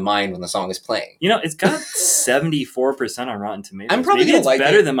visualize in my mind when the song is playing. It's got 74% on Rotten Tomatoes. I'm probably going to like it.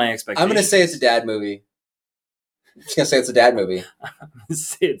 Better than my expectations. I'm going to say it's a dad movie. I'm just going to say it's a dad movie. I'm going to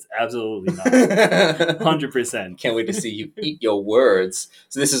say it's absolutely not. 100%. Can't wait to see you eat your words.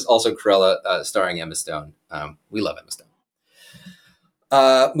 So this is also Cruella starring Emma Stone. We love Emma Stone.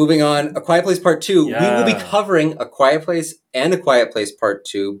 Moving on, A Quiet Place Part 2. Yeah. We will be covering A Quiet Place and A Quiet Place Part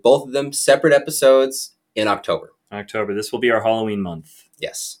 2, both of them separate episodes in October. This will be our Halloween month.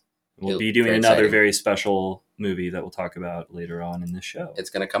 Yes. We'll be doing another very special movie that we'll talk about later on in the show. It's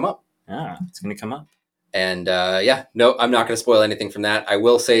going to come up. Yeah, it's going to come up. And no, I'm not going to spoil anything from that. I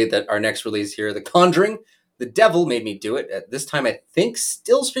will say that our next release here, The Conjuring, The Devil Made Me Do It. At this time, I think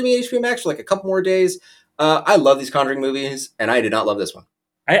still streaming HBO Max for like a couple more days. I love these Conjuring movies, and I did not love this one.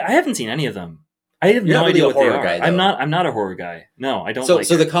 I haven't seen any of them. I have no idea what they are. I'm not a horror guy. No, I don't.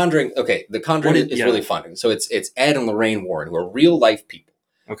 So The Conjuring. Okay, The Conjuring is really fun. So it's Ed and Lorraine Warren, who are real life people.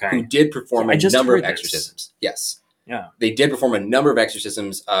 Okay. Who did perform a number of exorcisms. Yes. Yeah. They did perform a number of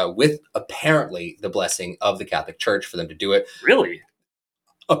exorcisms with apparently the blessing of the Catholic Church for them to do it. Really?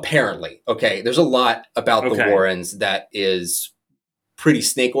 Apparently. Okay. There's a lot about the Warrens that is pretty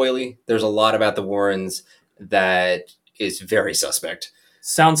snake oily. There's a lot about the Warrens that is very suspect.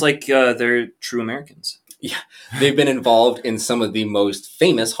 Sounds like they're true Americans. Yeah. They've been involved in some of the most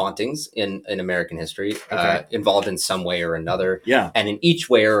famous hauntings in American history, involved in some way or another. Yeah. And in each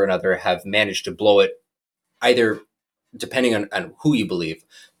way or another have managed to blow it, either depending on who you believe,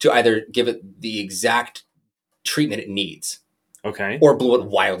 to either give it the exact treatment it needs. Okay. Or blow it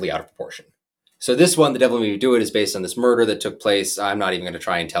wildly out of proportion. So this one, The Devil Made Me Do It, is based on this murder that took place. I'm not even going to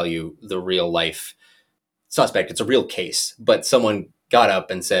try and tell you the real life suspect. It's a real case. But someone got up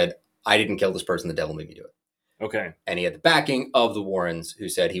and said, I didn't kill this person. The devil made me do it. Okay. And he had the backing of the Warrens, who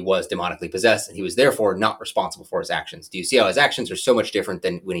said he was demonically possessed and he was therefore not responsible for his actions. Do you see how his actions are so much different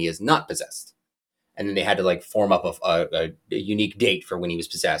than when he is not possessed? And then they had to form up a unique date for when he was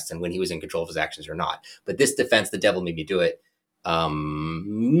possessed and when he was in control of his actions or not. But this defense, The Devil Made Me Do It, a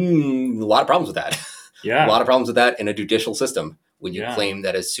lot of problems with that. Yeah. A lot of problems with that in a judicial system when you claim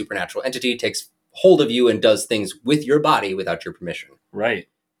that a supernatural entity takes hold of you and does things with your body without your permission. Right.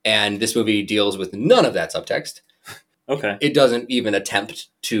 And this movie deals with none of that subtext. Okay. It doesn't even attempt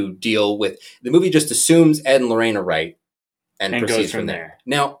to deal with... The movie just assumes Ed and Lorraine are right and proceeds from there.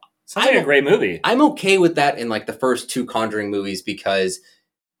 Now, sounds like a great movie. I'm okay with that in the first two Conjuring movies because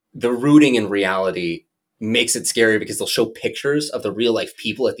the rooting in reality makes it scary because they'll show pictures of the real life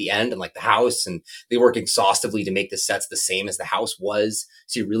people at the end and the house, and they work exhaustively to make the sets the same as the house was.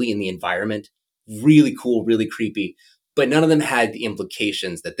 So you're really in the environment. Really cool, really creepy. But none of them had the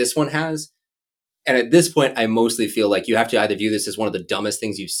implications that this one has. And at this point, I mostly feel like you have to either view this as one of the dumbest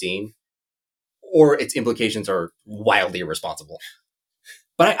things you've seen, or its implications are wildly irresponsible.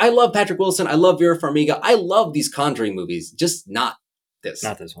 But I love Patrick Wilson. I love Vera Farmiga. I love these Conjuring movies, just not this.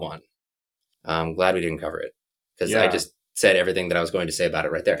 Not this one. I'm glad we didn't cover it because I just said everything that I was going to say about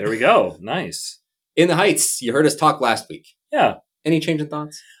it right there. There we go. Nice. In the Heights, you heard us talk last week. Yeah. Any change in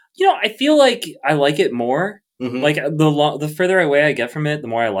thoughts? I feel like I like it more. Like the further away I get from it, the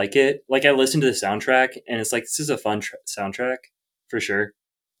more I like it. Like I listen to the soundtrack and it's like, this is a fun soundtrack for sure.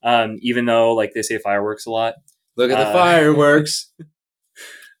 Even though like they say fireworks a lot. Look at the fireworks.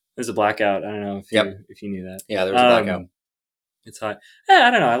 There's a blackout. I don't know if you knew that. Yeah, there was a blackout. It's hot. I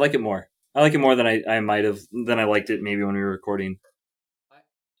don't know. I like it more. I like it more than I might have, than I liked it maybe when we were recording.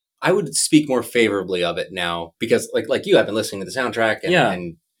 I would speak more favorably of it now because like you have been listening to the soundtrack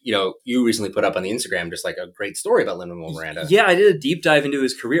and you know, you recently put up on the Instagram just like a great story about Lin-Manuel Miranda. Yeah, I did a deep dive into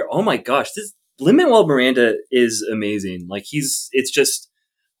his career. Oh my gosh, this Lin-Manuel Miranda is amazing. Like it's just,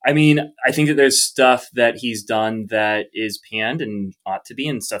 I mean, I think that there's stuff that he's done that is panned and ought to be,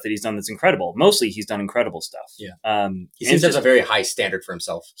 and stuff that he's done that's incredible. Mostly he's done incredible stuff. Yeah. He seems to have a very high standard for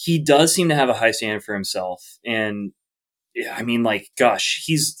himself. He does seem to have a high standard for himself. And I mean, like, gosh,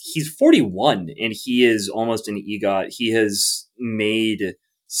 he's 41 and he is almost an EGOT. He has made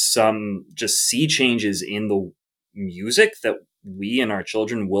some just sea changes in the music that we and our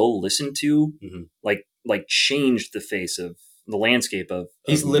children will listen to, like change the face of the landscape of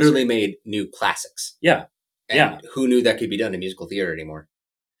he's music. Literally made new classics. Yeah. And who knew that could be done in musical theater anymore?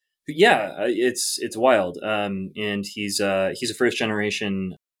 Yeah, it's wild. And he's a first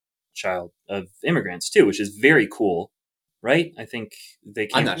generation child of immigrants too, which is very cool, right? I think they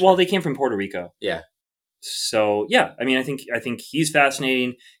came they came from Puerto Rico. Yeah. So yeah, I mean, I think he's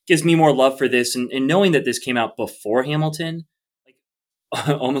fascinating. Gives me more love for this, and knowing that this came out before Hamilton, like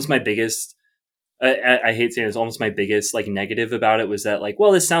almost my biggest. I hate saying it's almost my biggest like negative about it was that like,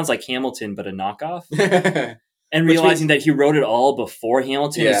 well, this sounds like Hamilton but a knockoff, and realizing that he wrote it all before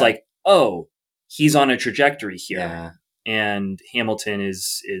Hamilton is like, oh, he's on a trajectory here, and Hamilton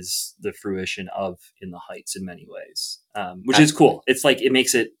is the fruition of In the Heights in many ways, which is cool. It's like it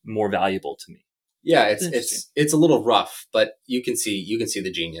makes it more valuable to me. Yeah, it's a little rough, but you can see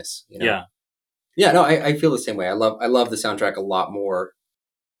the genius. You know? Yeah, yeah. No, I feel the same way. I love the soundtrack a lot more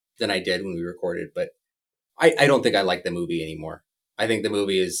than I did when we recorded, but I don't think I like the movie anymore. I think the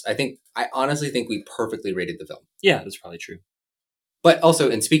movie is. I honestly think we perfectly rated the film. Yeah, that's probably true. But also,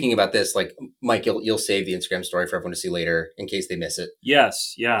 in speaking about this, like Mike, you'll save the Instagram story for everyone to see later in case they miss it.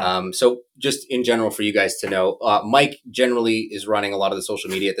 Yes, yeah. So just in general for you guys to know, Mike generally is running a lot of the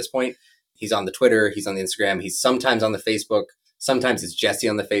social media at this point. He's on the Twitter, he's on the Instagram, he's sometimes on the Facebook, sometimes it's Jesse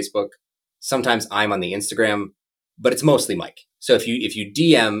on the Facebook, sometimes I'm on the Instagram, but it's mostly Mike. So if you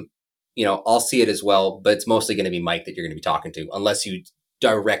DM, you know, I'll see it as well, but it's mostly going to be Mike that you're going to be talking to, unless you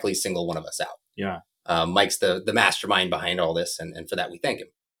directly single one of us out. Yeah. Mike's the mastermind behind all this, and for that we thank him.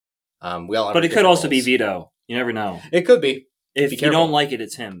 But it could also be Vito. You never know. It could be. If you don't like it,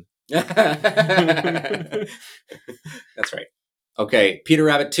 it's him. That's right. Okay, Peter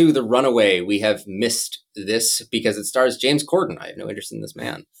Rabbit 2, The Runaway. We have missed this because it stars James Corden. I have no interest in this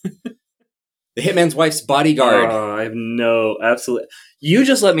man. The Hitman's Wife's Bodyguard. Oh, I have absolutely. You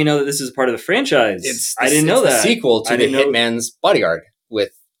just let me know that this is part of the franchise. I didn't know that. The sequel to The Hitman's Bodyguard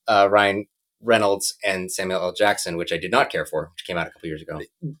with Ryan Reynolds and Samuel L. Jackson, which I did not care for, which came out a couple years ago.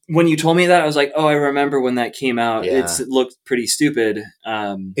 When you told me that, I was like, oh, I remember when that came out. Yeah. It looked pretty stupid.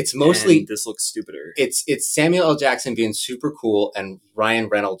 It's mostly this looks stupider. It's Samuel L. Jackson being super cool and Ryan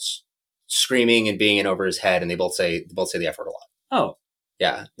Reynolds screaming and being in over his head, and they both say the F word a lot. Oh.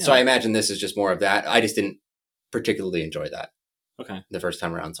 Yeah. So I imagine this is just more of that. I just didn't particularly enjoy that. Okay. The first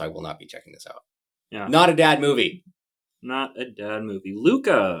time around, so I will not be checking this out. Yeah. Not a dad movie. Not a dad movie.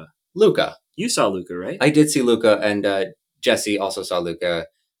 Luca. You saw Luca, right? I did see Luca, and Jesse also saw Luca.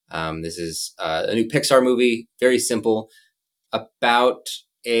 This is a new Pixar movie, very simple, about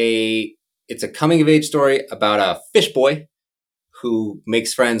it's a coming of age story about a fish boy who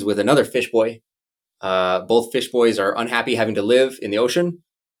makes friends with another fish boy. Both fish boys are unhappy having to live in the ocean,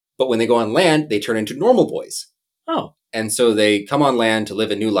 but when they go on land, they turn into normal boys. Oh. And so they come on land to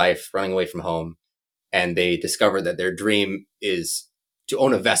live a new life, running away from home, and they discover that their dream is to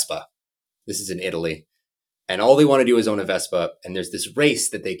own a Vespa. This is in Italy. And all they want to do is own a Vespa, and there's this race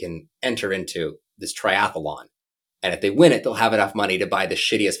that they can enter into, this triathlon. And if they win it, they'll have enough money to buy the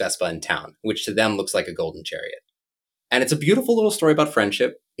shittiest Vespa in town, which to them looks like a golden chariot. And it's a beautiful little story about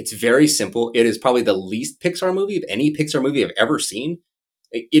friendship. It's very simple. It is probably the least Pixar movie of any Pixar movie I've ever seen.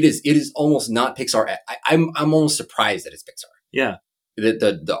 It is almost not Pixar. I'm almost surprised that it's Pixar. Yeah.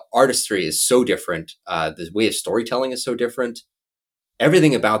 The artistry is so different. The way of storytelling is so different.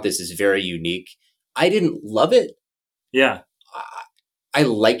 Everything about this is very unique. I didn't love it. Yeah. I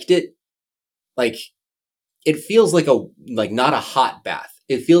liked it. Like, it feels like not a hot bath.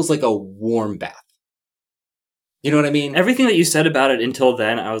 It feels like a warm bath. You know what I mean? Everything that you said about it until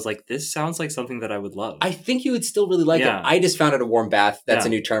then, I was like, this sounds like something that I would love. I think you would still really like Yeah. it. I just found it a warm bath. That's Yeah.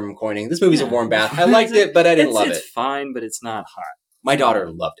 a new term I'm coining. This movie's a Yeah. warm bath. I liked it, but I didn't love It's it. fine, but it's not hot. My daughter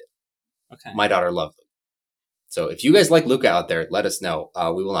loved it. Okay. My daughter loved it. So if you guys like Luca out there, let us know.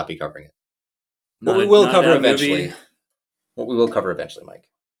 We will not be covering it. What we will cover eventually. What we will cover eventually, Mike.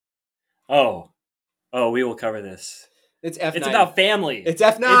 Oh, we will cover this. It's F9. It's about family. It's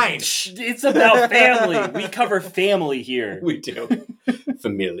F9. It's about family. We cover family here. We do.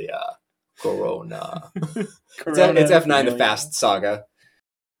 Familia. Corona. Corona It's F9, Familia. The Fast Saga.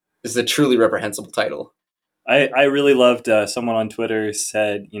 This is a truly reprehensible title. I really loved someone on Twitter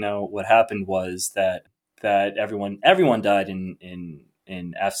said, what happened was that everyone died in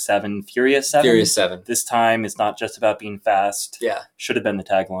F7, Furious 7. Furious 7. This time it's not just about being fast. Yeah. Should have been the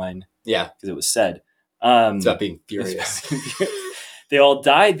tagline Yeah. because it was said. It's about being furious. They all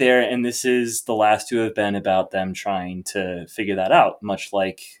died there, and this is the last to have been about them trying to figure that out, much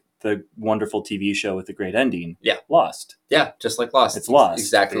like the wonderful TV show with the great ending. Yeah. Lost. Yeah, just like Lost. It's Lost.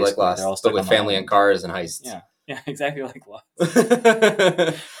 Exactly like basically. Lost. They're all But stuck with on the family island. and cars and heists. Yeah, exactly like Lost.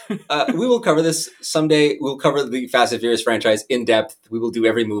 We will cover this someday. We'll cover the Fast and Furious franchise in depth. We will do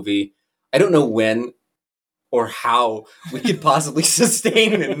every movie. I don't know when or how we could possibly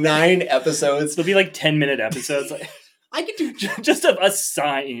sustain 9 episodes. It'll be like 10-minute episodes. I could do Just a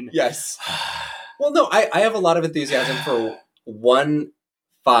sign. yes. Well, no, I have a lot of enthusiasm for 1,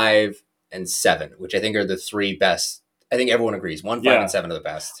 5, and 7, which I think are the 3 best. I think everyone agrees 1, 5, Yeah. and 7 are the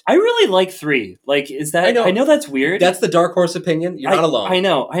best. I really like 3. Like, is that? I know. That's weird. That's the dark horse opinion. You're not alone. I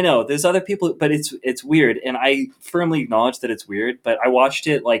know. There's other people, but it's weird, and I firmly acknowledge that it's weird. But I watched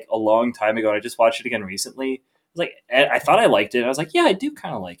it like a long time ago, and I just watched it again recently. I thought I liked it. I was like, yeah, I do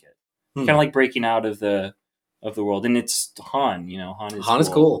kind of like it. Kind of like breaking out of the world, and it's Han. Han is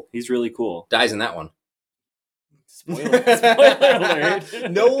cool. He's really cool. Dies in that one. Spoiler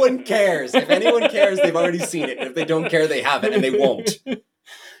alert. No one cares. If anyone cares, they've already seen it. And if they don't care, they haven't, and they won't.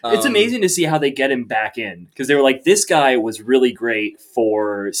 It's amazing to see how they get him back in, because they were like, this guy was really great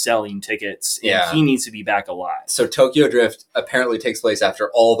for selling tickets, and Yeah. he needs to be back alive. So Tokyo Drift apparently takes place after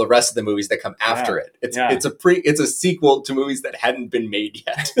all the rest of the movies that come after it. It's a sequel to movies that hadn't been made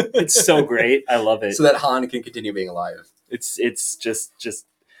yet. It's so great. I love it. So that Han can continue being alive. It's just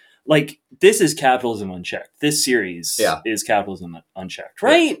like, this is capitalism unchecked. This series is capitalism unchecked,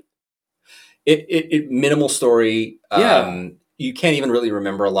 right? It minimal story. Yeah. You can't even really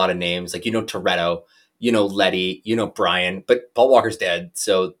remember a lot of names. Like, Toretto, Letty, Brian, but Paul Walker's dead,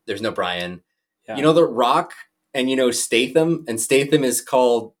 so there's no Brian. Yeah. The Rock and Statham, and Statham is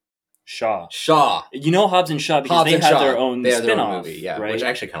called Shaw. Hobbs Hobbs and Shaw, because they have their own They have their own spin-off, movie, yeah, right? which I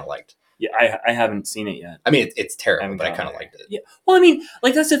actually kind of liked. Yeah, I haven't seen it yet. I mean, it's I terrible, haven't but I gotten kind of there. liked it. Yeah. Well, I mean,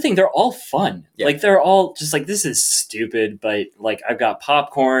 like, that's the thing. They're all fun. Yeah. Like, they're all just like, this is stupid, but like, I've got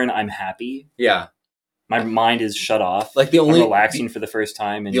popcorn. I'm happy. Yeah. My mind is shut off. Like, I'm relaxing for the first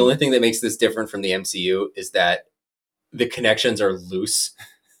time. And The only thing that makes this different from the MCU is that the connections are loose.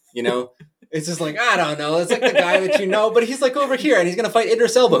 It's just like, I don't know. It's like the guy that but he's like over here and he's going to fight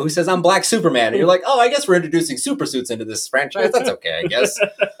Idris Elba, who says, I'm Black Superman. And you're like, oh, I guess we're introducing super suits into this franchise. That's okay, I guess.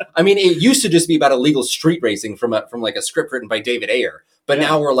 I mean, it used to just be about illegal street racing from like a script written by David Ayer. But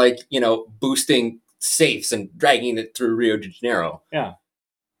now we're like, boosting safes and dragging it through Rio de Janeiro. Yeah.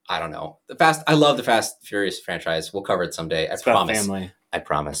 I don't know. I love the Fast Furious franchise. We'll cover it someday. I promise. Family. I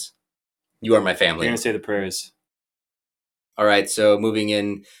promise. You are my You're family. going to say the prayers. All right, so moving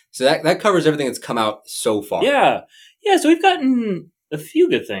in. So that covers everything that's come out so far. Yeah. Yeah, so we've gotten a few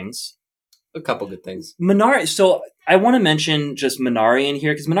good things. A couple good things. Minari. So I want to mention just Minari in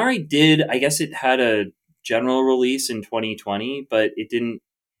here, because Minari I guess it had a general release in 2020, but it didn't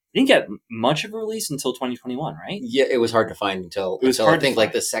get much of a release until 2021, right? Yeah, it was hard to find until I think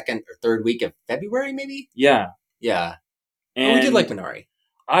like the second or third week of February, maybe? Yeah. Yeah. And we did like Minari.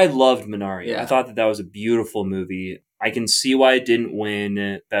 I loved Minari. Yeah. I thought that was a beautiful movie. I can see why it didn't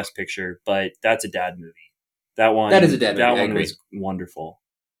win Best Picture, but that's a dad movie. That is a dad movie. That I one agree. was wonderful.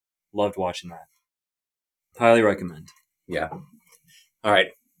 Loved watching that. Highly recommend. Yeah. All right.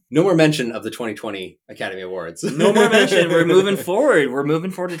 No more mention of the 2020 Academy Awards. No more mention. We're moving forward. We're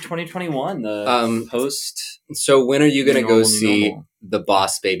moving forward to 2021. The post. So when are you going to go Normal, see normal. The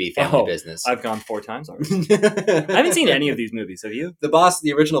Boss Baby Family Business? I've gone 4 times already. I haven't seen any of these movies. Have you?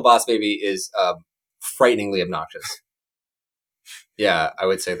 The original Boss Baby is frighteningly obnoxious. Yeah, I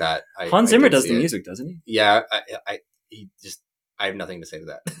would say that. Hans Zimmer does the music, doesn't he? Yeah, I have nothing to say to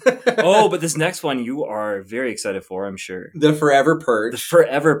that. Oh, but this next one you are very excited for, I'm sure. The Forever Purge. The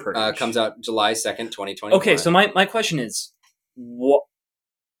Forever Purge comes out July 2nd, 2021. Okay, so my question is, what?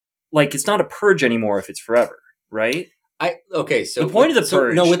 Like, it's not a purge anymore if it's forever. right? So the point of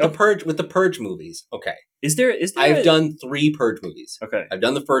the Purge. With the Purge movies. Okay, is there? I've done 3 Purge movies. Okay, I've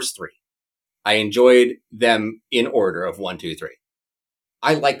done the first 3. I enjoyed them in order of 1, 2, 3.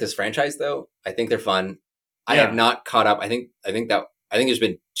 I like this franchise though. I think they're fun. I have not caught up. I think there's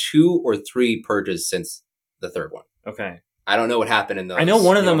been 2 or 3 Purges since the 3rd one. Okay. I don't know what happened in those. I know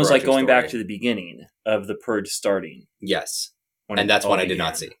one of them was like going back to the beginning of the Purge starting. Yes. And that's one I did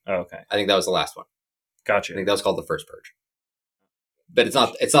not see. Oh, okay. I think that was the last one. Gotcha. I think that was called the first Purge. But it's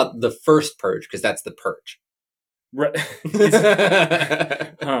not the first Purge because that's the Purge. Right. It's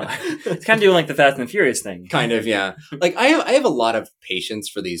kind of doing like the Fast and Furious thing. Kind of, yeah. Like I have a lot of patience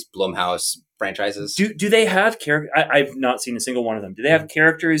for these Blumhouse franchises. Do they have characters? I've not seen a single one of them. Do they have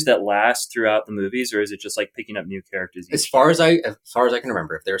characters that last throughout the movies, or is it just like picking up new characters? As far as I can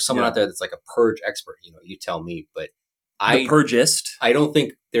remember, if there's someone out there that's like a Purge expert, you tell me. But the Purgist. I don't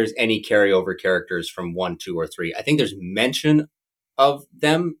think there's any carryover characters from 1, 2, or 3. I think there's mention of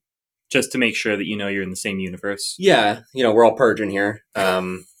them. Just to make sure that you're in the same universe. Yeah, we're all purging here.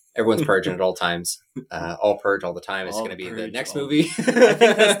 Everyone's purging at all times. All purge all the time is going to be the next movie. I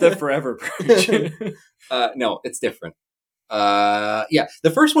think that's the Forever Purge. No, it's different. Yeah,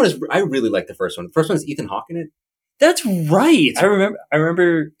 the first one I really like the first one. The first one is Ethan Hawke in it. That's right. I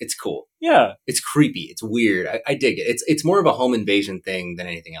remember. It's cool. Yeah, it's creepy. It's weird. I dig it. It's more of a home invasion thing than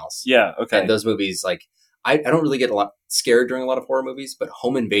anything else. Yeah. Okay. And those movies, like. I don't really get a lot scared during a lot of horror movies, but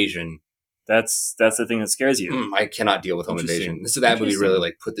home invasion. That's the thing that scares you. I cannot deal with home invasion. So that movie really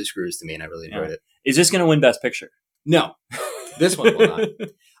like put the screws to me, and I really enjoyed it. Is this going to win Best Picture? No, this one will not.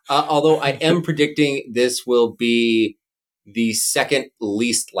 Although I am predicting this will be the second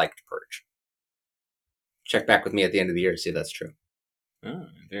least liked Purge. Check back with me at the end of the year to see if that's true. Oh,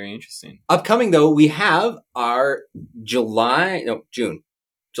 very interesting. Upcoming though, we have our June.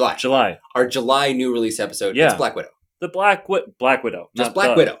 July. Our July new release episode. Yeah. It's Black Widow. The Black Widow. Just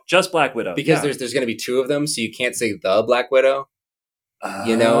Black Widow. Just Black Widow. Because there's going to be 2 of them, so you can't say the Black Widow.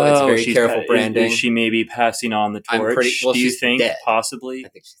 It's very careful branding. Is she maybe passing on the torch? Do you think dead. Possibly? I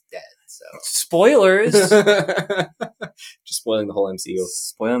think she's dead. So spoilers. Just spoiling the whole MCU.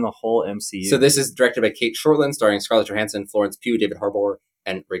 Spoiling the whole MCU. So this is directed by Kate Shortland, starring Scarlett Johansson, Florence Pugh, David Harbour,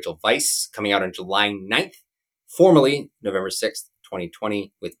 and Rachel Weisz. Coming out on July 9th. Formerly November 6th.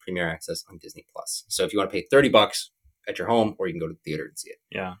 2020 with premiere access on Disney Plus. So if you want to pay $30 at your home, or you can go to the theater and see it.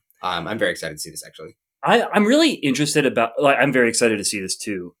 Yeah. I'm very excited to see this actually. I'm really interested about, I'm very excited to see this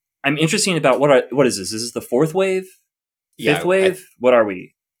too. I'm interested about what is this? Is this the 4th wave? 5th wave? What are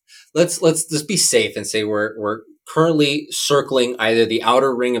we? Let's just be safe and say we're currently circling either the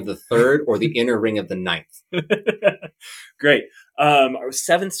outer ring of the 3rd or the inner ring of the 9th. Great. Our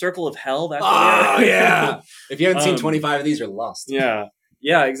 7th circle of hell. That's yeah. If you haven't seen 25 of these, you're lost. Yeah.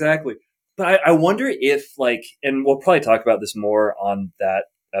 Yeah, exactly. But I wonder if and we'll probably talk about this more on that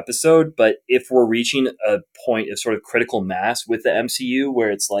episode, but if we're reaching a point of sort of critical mass with the MCU where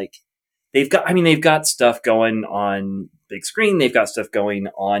it's like they've got stuff going on big screen. They've got stuff going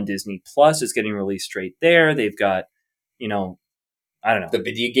on Disney Plus. It's getting released straight there. They've got, I don't know. The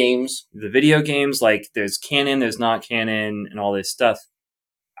video games, like there's canon, there's not canon, and all this stuff.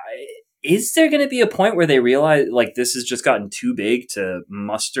 Is there going to be a point where they realize like this has just gotten too big to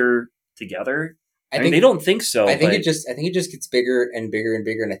muster together? I mean, they don't think so. I think it just gets bigger and bigger and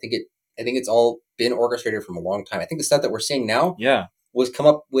bigger, and I think it's all been orchestrated from a long time. I think the stuff that we're seeing now, was come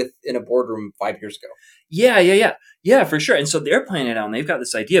up with in a boardroom 5 years ago. Yeah, for sure. And so they're playing it out, and they've got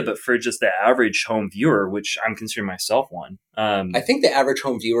this idea, but for just the average home viewer, which I'm considering myself one, I think the average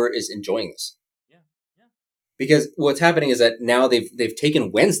home viewer is enjoying this. Yeah. Because what's happening is that now they've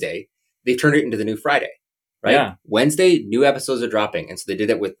taken Wednesday, they've turned it into the new Friday, right? Yeah. Wednesday, new episodes are dropping, and so they did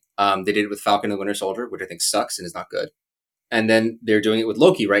it with Falcon and the Winter Soldier, which I think sucks and is not good. And then they're doing it with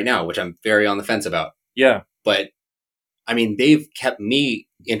Loki right now, which I'm very on the fence about. Yeah, but I mean, they've kept me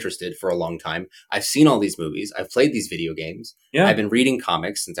interested for a long time. I've seen all these movies. I've played these video games. Yeah. I've been reading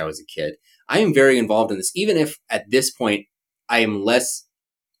comics since I was a kid. I am very involved in this, even if at this point I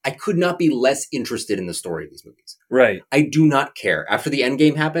could not be less interested in the story of these movies. Right. I do not care. After the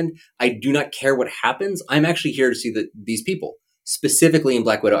Endgame happened, I do not care what happens. I'm actually here to see these people. Specifically in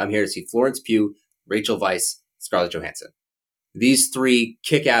Black Widow, I'm here to see Florence Pugh, Rachel Weisz, Scarlett Johansson. These 3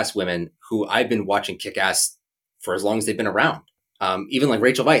 kick-ass women who I've been watching kick-ass for as long as they've been around. Even like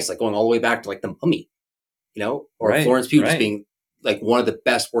Rachel Weisz, like going all the way back to like The Mummy, or Florence Pugh just being like one of the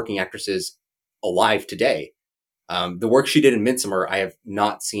best working actresses alive today. The work she did in Midsommar, I have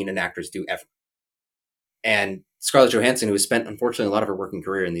not seen an actress do ever. And Scarlett Johansson, who has spent, unfortunately, a lot of her working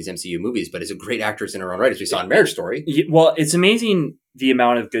career in these MCU movies, but is a great actress in her own right, as we saw in Marriage Story. Well, it's amazing the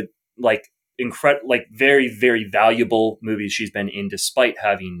amount of good, like, like very, very valuable movies she's been in, despite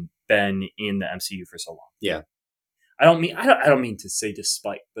having been in the MCU for so long. Yeah. I don't mean to say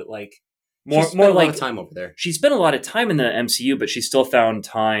despite, but like more a like lot of time over there. She spent a lot of time in the MCU, but she still found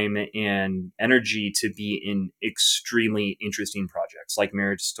time and energy to be in extremely interesting projects like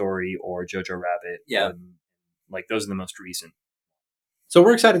Marriage Story or Jojo Rabbit. Yeah. Like those are the most recent. So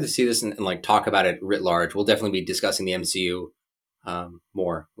we're excited to see this and like talk about it writ large. We'll definitely be discussing the MCU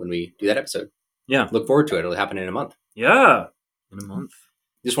more when we do that episode. Yeah. Look forward to it. It'll happen in a month. Yeah. In a month.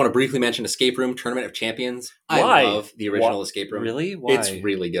 Just want to briefly mention Escape Room Tournament of Champions. Why? I love the original Escape Room. Really? Why? It's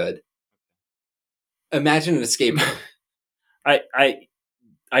really good. Imagine an escape room. I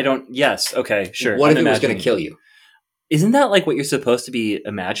don't. Yes. Okay. Sure. What if it was going to kill you? Isn't that like what you're supposed to be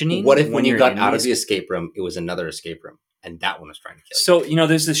imagining? What if when you got out of the escape room, it was another escape room, and that one was trying to kill you? So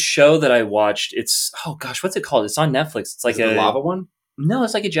there's this show that I watched. It's what's it called? It's on Netflix. It's like the lava one. No,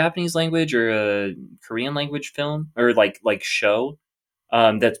 it's like a Japanese language or a Korean language film or like show.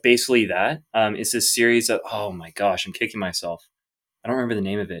 That's basically that. It's this series of, oh my gosh, I'm kicking myself. I don't remember the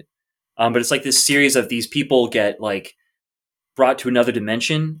name of it. But it's like this series of these people get like brought to another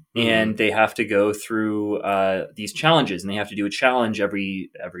dimension and they have to go through these challenges, and they have to do a challenge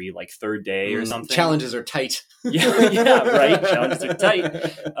every like third day or something. Challenges are tight. yeah, right. Challenges are tight.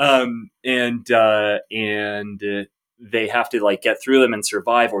 And they have to like get through them and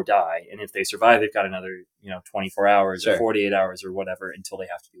survive or die. And if they survive, they've got another 24 hours or 48 hours or whatever until they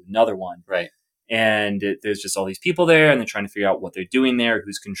have to do another one. Right. And there's just all these people there, and they're trying to figure out what they're doing there,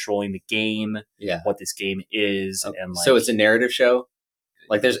 who's controlling the game, what this game is, and like. So it's a narrative show.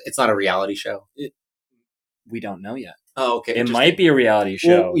 Like it's not a reality show. We don't know yet. Oh, okay. It might be a reality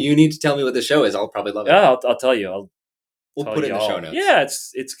show. Well, you need to tell me what the show is. I'll probably love it. Yeah, I'll tell you. We'll put it in the show notes. Yeah,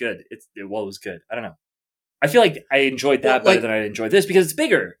 it's good. It was good. I don't know. I feel like I enjoyed that better than I enjoyed this because it's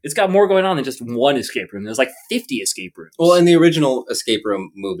bigger. It's got more going on than just one escape room. There's like 50 escape rooms. Well, in the original escape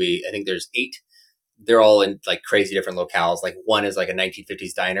room movie, I think there's 8. They're all in like crazy different locales. Like one is like a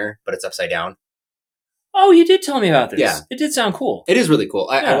 1950s diner, but it's upside down. Oh, you did tell me about this. Yeah. It did sound cool. It is really cool.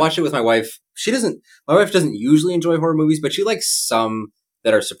 I watched it with my wife. My wife doesn't usually enjoy horror movies, but she likes some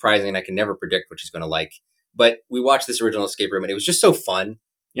that are surprising and I can never predict what she's going to like. But we watched this original escape room and it was just so fun.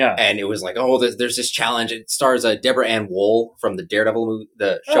 Yeah. And it was like, oh, there's this challenge. It stars Deborah Ann Woll from the Daredevil movie,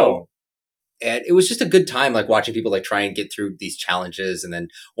 the show. Oh. And it was just a good time, like watching people like try and get through these challenges. And then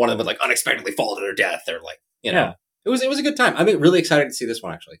one of them would like unexpectedly fall to their death or like, Yeah. It was a good time. I'm really excited to see this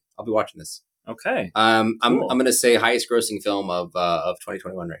one, actually. I'll be watching this. Okay. I'm going to say highest grossing film of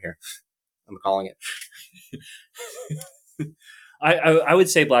 2021 right here. I'm calling it. I would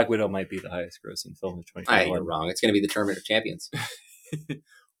say Black Widow might be the highest grossing film of 2021. You're wrong. It's going to be the Tournament of Champions.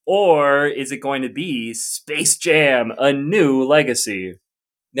 Or is it going to be Space Jam: A New Legacy?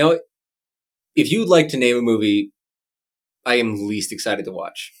 Now, if you'd like to name a movie I am least excited to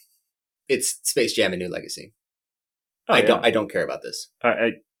watch, it's Space Jam: A New Legacy. Oh, I don't care about this.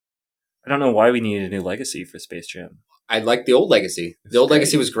 I don't know why we needed a new legacy for Space Jam. I like the old Legacy. The old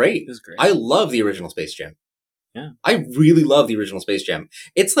Legacy was great. It was great. I love the original Space Jam. Yeah. I really love the original Space Jam.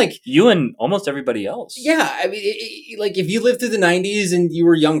 It's like... You and almost everybody else. Yeah. I mean, like if you lived through the 90s and you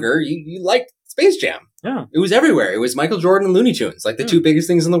were younger, you liked Space Jam. Yeah. It was everywhere. It was Michael Jordan and Looney Tunes, like the two biggest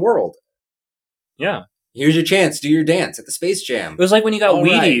things in the world. Yeah. Here's your chance. Do your dance at the Space Jam. It was like when you got All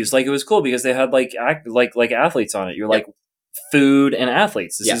Wheaties. right. Like it was cool because they had like athletes on it. You're like food and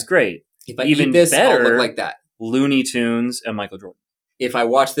athletes. This is great. If I Even eat this, better, I'll look like that. Looney Tunes and Michael Jordan. If I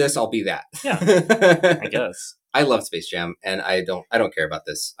watch this, I'll be that. Yeah, I guess. I love Space Jam, and I don't care about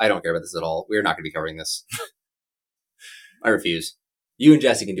this. I don't care about this at all. We're not going to be covering this. I refuse. You and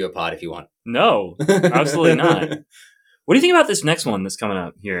Jesse can do a pod if you want. No, absolutely not. What do you think about this next one that's coming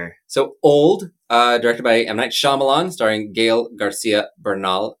up here? So, Old, directed by M. Night Shyamalan, starring Gail Garcia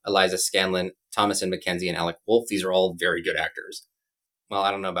Bernal, Eliza Scanlon, Thomasin McKenzie, and Alec Wolff. These are all very good actors. Well, I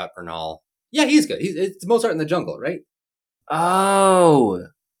don't know about Bernal. Yeah, he's good. It's Mozart in the Jungle, right? Oh.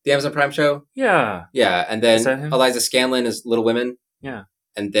 The Amazon Prime show? Yeah. Yeah, and then Eliza Scanlon is Little Women. Yeah.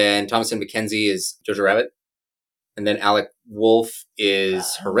 And then Thomasin McKenzie is Jojo Rabbit. And then Alec Wolff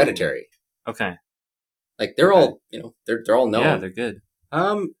is Hereditary. Okay. Like they're all, they're all known. Yeah, they're good.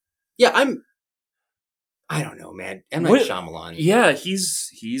 Yeah, I don't know, man. M. Night Shyamalan. Yeah,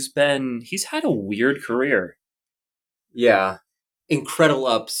 he's had a weird career. Yeah. Incredible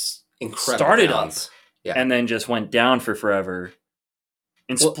ups, incredible started downs. Up. Yeah. And then just went down for forever.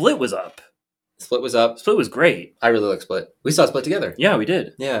 And Split was up. Split was up. Split was great. I really like Split. We saw Split together. Yeah, we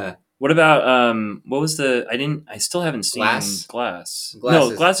did. Yeah. What about what was I still haven't seen Glass.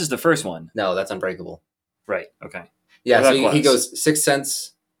 No, Glass is the first one. No, that's Unbreakable. Right. Okay. Yeah, so he goes Sixth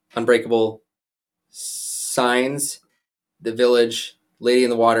Sense, Unbreakable, Signs, The Village, Lady in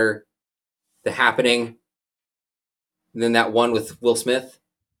the Water, The Happening, and then that one with Will Smith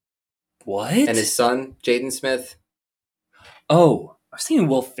What? and his son, Jaden Smith. Oh, I was thinking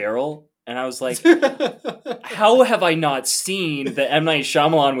Will Ferrell, and I was like, how have I not seen the M. Night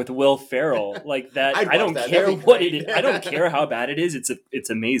Shyamalan with Will Ferrell? Like that, I'd I don't love that. care That'd be what great. it is. I don't care how bad it is. It's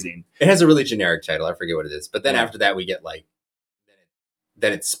amazing. It has a really generic title. I forget what it is. But then Yeah. after that, we get like,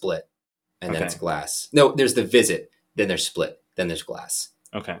 then it's Split, and then Okay. it's Glass. No, there's The Visit, then there's Split, then there's Glass,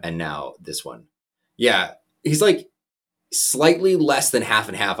 Okay. and now this one. Yeah, he's like slightly less than half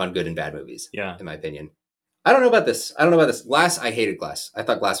and half on good and bad movies, Yeah. in my opinion. I don't know about this. Glass, I hated Glass. I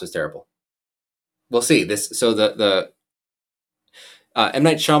thought Glass was terrible. We'll see. So the M.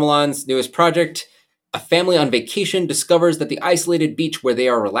 Night Shyamalan's newest project, a family on vacation discovers that the isolated beach where they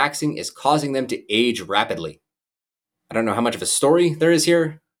are relaxing is causing them to age rapidly. I don't know how much of a story there is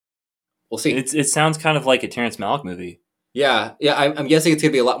here. We'll see. It sounds kind of like a Terrence Malick movie. Yeah. I'm guessing it's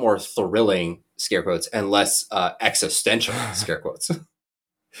going to be a lot more thrilling, scare quotes, and less existential, scare quotes.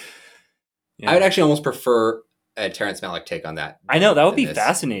 Yeah. I would actually almost prefer a Terrence Malick take on that. I know that would than be this.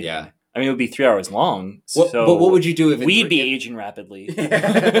 fascinating. Yeah. I mean, it would be 3 hours long. But what would you do if we'd be aging rapidly?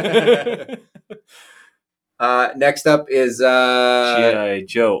 Next up is G.I.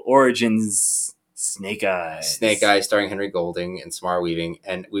 Joe Origins Snake Eyes. Snake Eyes, starring Henry Golding and Samara Weaving.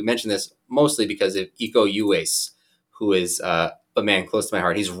 And we mentioned this mostly because of Iko Uwais, who is a man close to my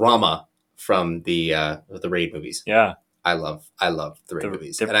heart. He's Rama from the Raid movies. Yeah, I love the Raid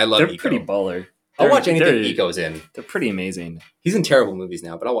movies, they're, and I love they're Iko. pretty baller. I'll watch anything they're- Iko's in. They're pretty amazing. He's in terrible movies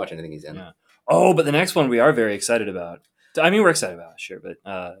now, but I'll watch anything he's in. Yeah. Oh, but the next one we are very excited about. I mean, we're excited about it, sure, but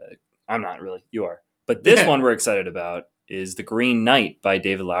I'm not really. You are. But this one we're excited about is The Green Knight by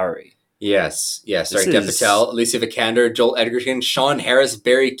David Lowery. Yes, starring This Dev is- Patel, Alicia Vikander, Joel Edgerton, Sean Harris,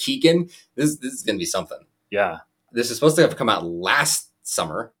 Barry Keoghan. This is going to be something. Yeah. This is supposed to have come out last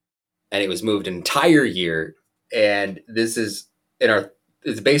summer, and it was moved an entire year. And this is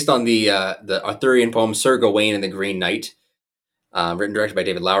it's based on the Arthurian poem Sir Gawain and the Green Knight, written and directed by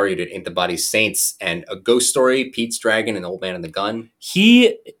David Lowery, who did Ain't the Body Saints and A Ghost Story, Pete's Dragon, and The Old Man and the Gun.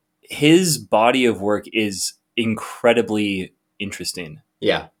 His body of work is incredibly interesting.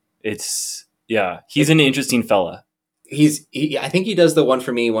 Yeah, he's an interesting fella. I think he does the one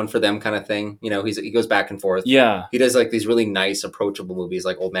for me, one for them kind of thing. You know, he goes back and forth. Yeah. He does like these really nice, approachable movies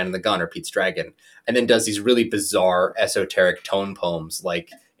like Old Man and the Gun or Pete's Dragon, and then does these really bizarre, esoteric tone poems like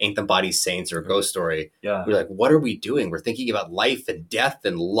Ain't the Body Saints or A Ghost Story. Yeah. We're like, what are we doing? We're thinking about life and death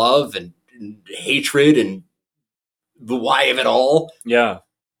and love and hatred and the why of it all. Yeah.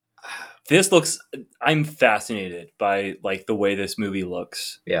 I'm fascinated by like the way this movie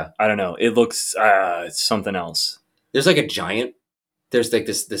looks. Yeah. I don't know. It looks something else. There's like a giant. There's like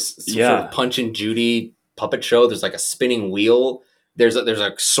this sort Yeah. of Punch and Judy puppet show. There's like a spinning wheel. There's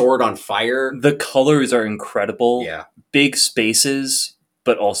a sword on fire. The colors are incredible. Yeah. Big spaces,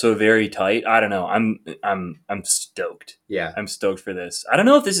 but also very tight. I don't know. I'm stoked. Yeah. I'm stoked for this. I don't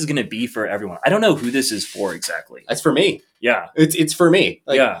know if this is going to be for everyone. I don't know who this is for exactly. That's for me. Yeah. It's for me.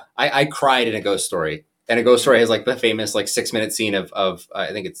 Like, yeah. I cried in A Ghost Story. And A Ghost Story has like the famous like 6-minute scene of I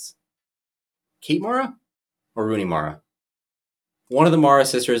think it's Kate Mara or Rooney Mara. One of the Mara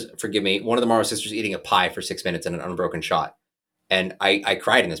sisters, forgive me, one of the Mara sisters eating a pie for 6 minutes in an unbroken shot. And I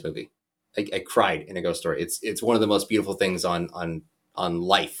cried in this movie. I cried in A Ghost Story. It's one of the most beautiful things on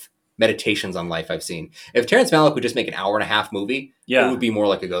life, meditations on life I've seen. If Terrence Malick would just make an hour-and-a-half movie, Yeah. it would be more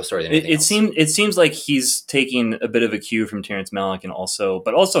like A Ghost Story than anything else. It seems like he's taking a bit of a cue from Terrence Malick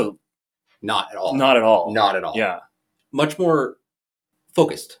but also Not at all. not at all. Not at all. Yeah. Much more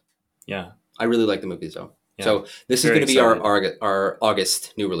focused. Yeah. I really like the movie, though. Yeah. So this Very is going to be excited. our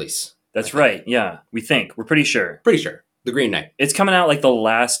August new release. That's right. Yeah. We're pretty sure. Pretty sure. The Green Knight. It's coming out like the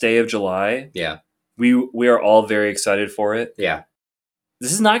last day of July. Yeah. We are all very excited for it. Yeah.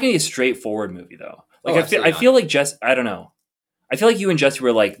 This is not going to be a straightforward movie though. Like Oh, I absolutely feel like I don't know. I feel like you and Jesse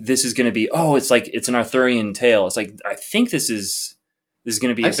were like, this is going to be, it's an Arthurian tale. It's like, I think this is going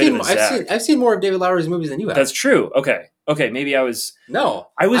to be a bit of a zag. I've seen more of David Lowery's movies than you have. That's true. Okay. Maybe No.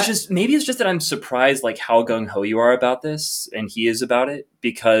 maybe it's just that I'm surprised like how gung ho you are about this and he is about it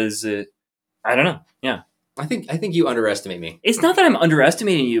because I don't know. Yeah. I think you underestimate me. It's not that I'm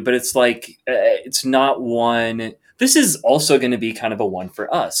underestimating you, but it's like, it's not one. This is also going to be kind of a one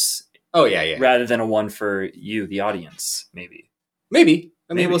for us Oh yeah. rather than a one for you, the audience, maybe. Maybe.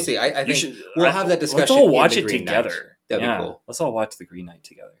 I mean, Maybe. we'll see. I You think we'll have that discussion. Let's all in watch The it Green together. Knight. That'd be cool. Let's all watch The Green Knight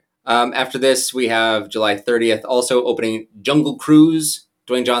together. After this, we have July 30th, also opening Jungle Cruise,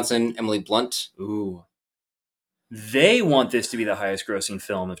 Dwayne Johnson, Emily Blunt. Ooh. They want this to be the highest grossing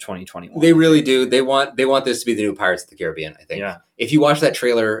film of 2021. They really do. They want this to be the new Pirates of the Caribbean, I think. Yeah. If you watch that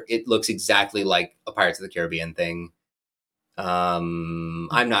trailer, it looks exactly like a Pirates of the Caribbean thing. I'm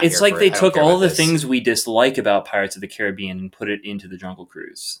not. It's like they took all the things we dislike about Pirates of the Caribbean and put it into the Jungle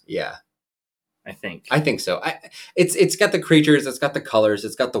Cruise. Yeah. I think so. It's got the creatures, it's got the colors,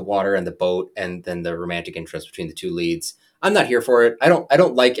 it's got the water and the boat, and then the romantic interest between the two leads. I'm not here for it. I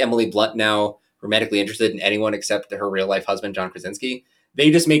don't like Emily Blunt now romantically interested in anyone except her real life husband, John Krasinski.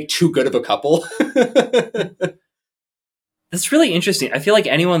 They just make too good of a couple. That's really interesting. I feel like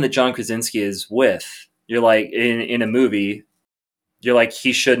anyone that John Krasinski is with, you're like in a movie, you're like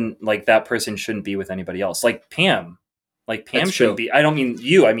he shouldn't, like that person shouldn't be with anybody else. Like Pam. Like Pam That's shouldn't true. be. I don't mean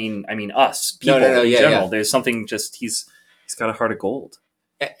you. I mean us. People No, in yeah, general. yeah. There's something just he's got a heart of gold.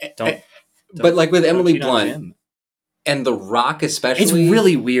 But like with Emily cheat on Blunt him. and The Rock especially, It's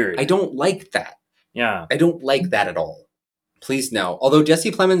really weird. I don't like that. Yeah. I don't like that at all. Please no. Although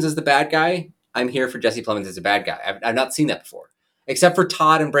Jesse Plemons is the bad guy, I'm here for Jesse Plemons as a bad guy. I've not seen that before, except for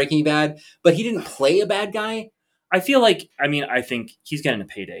Todd in Breaking Bad. But he didn't play a bad guy. I feel like, I think he's getting a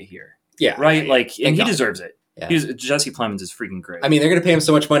payday here. Yeah, right. yeah. Like, and he God. deserves it. Yeah. Jesse Plemons is freaking great. I mean, they're going to pay him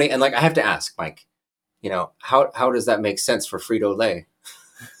so much money, and like I have to ask, Mike, how does that make sense for Frito Lay?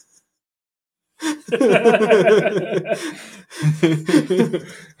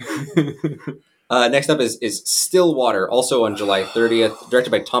 Next up is Stillwater, also on July 30th, directed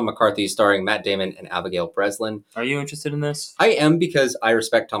by Tom McCarthy, starring Matt Damon and Abigail Breslin. Are you interested in this? I am, because I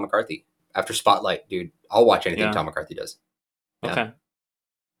respect Tom McCarthy. After Spotlight, dude, I'll watch anything Tom McCarthy does. Yeah. Okay.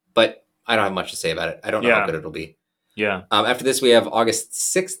 But I don't have much to say about it. I don't know how good it'll be. Yeah. After this, we have August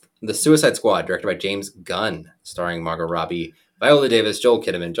 6th, The Suicide Squad, directed by James Gunn, starring Margot Robbie, Viola Davis, Joel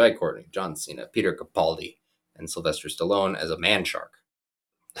Kinnaman, Jai Courtney, John Cena, Peter Capaldi, and Sylvester Stallone as a man shark.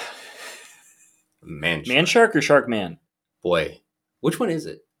 Man shark or Shark Man? Boy, which one is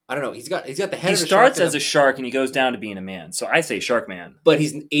it? I don't know. He's got the head. He of a starts shark as a shark and he goes down to being a man. So I say Shark Man. but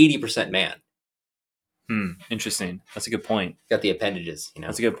he's an 80% man. Interesting. That's a good point. Got the appendages.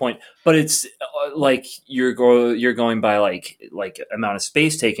 That's a good point. But it's like you're going by like amount of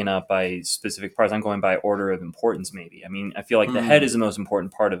space taken up by specific parts. I'm going by order of importance. Maybe. I mean, I feel like the head is the most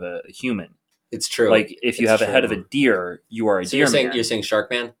important part of a human. It's true. Like if you have a head of a deer, you are a deer man. You're saying Shark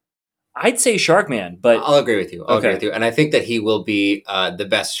Man? I'd say Shark Man, but I'll agree with you. And I think that he will be the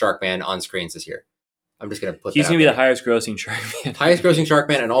best Shark Man on screens this year. I'm just going to put. He's going to be the highest grossing Shark Man. Highest grossing Shark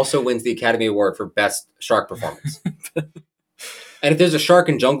Man, and also wins the Academy Award for best shark performance. And if there's a shark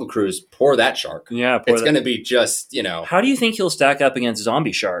in Jungle Cruise, pour that shark. Yeah, it's going to be just How do you think he'll stack up against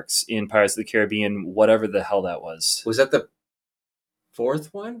zombie sharks in Pirates of the Caribbean? Whatever the hell that was. Was that the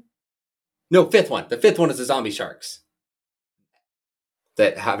fourth one? No, fifth one. The fifth one is the zombie sharks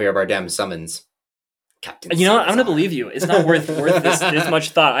that Javier Bardem summons. Captain. You know what? I'm going to believe you. It's not worth this much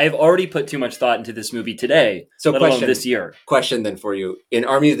thought. I've already put too much thought into this movie today. So, let alone this year. Question then for you: in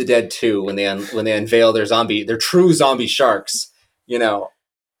Army of the Dead 2, when they unveil their true zombie sharks, are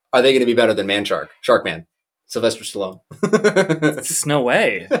they going to be better than Shark Man, Sylvester Stallone? It's no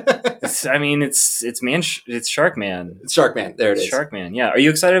way. It's Shark Man. It's Shark Man. There it is. Shark Man. Yeah. Are you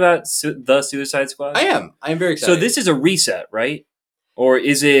excited about the Suicide Squad? I am. I am very excited. So this is a reset, right? Or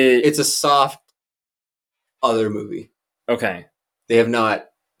is it? It's a soft other movie. Okay. They have not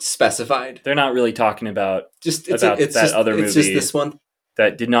specified. They're not really talking about other movie. It's just this one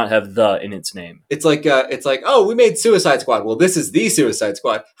that did not have "the" in its name. It's like oh, we made Suicide Squad. Well, this is the Suicide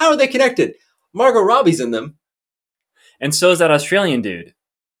Squad. How are they connected? Margot Robbie's in them, and so is that Australian dude,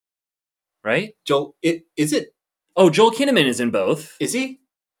 right? Joel. Is it? Oh, Joel Kinnaman is in both. Is he?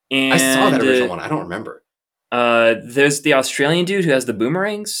 And I saw that original one. I don't remember. There's the Australian dude who has the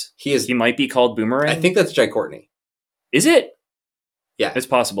boomerangs. He might be called Boomerang. I think that's Jai Courtney. Is it? Yeah. It's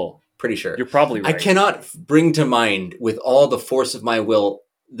possible. Pretty sure. You're probably right. I cannot bring to mind with all the force of my will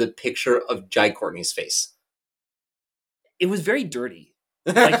the picture of Jai Courtney's face. It was very dirty.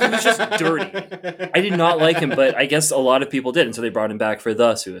 Like, he was just dirty. I did not like him, but I guess a lot of people did, and so they brought him back for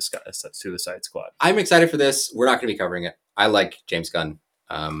the Suicide Squad. I'm excited for this. We're not going to be covering it. I like James Gunn.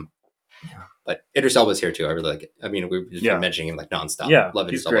 But Idris Elba's here too. I really like it. I mean, we've just been mentioning him like nonstop. Yeah, love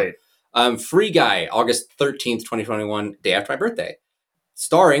Idris Elba. Great. Free Guy, August 13th, 2021, day after my birthday.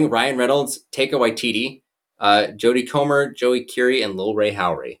 Starring Ryan Reynolds, Taika Waititi, Jodie Comer, Joey Keery, and Lil Ray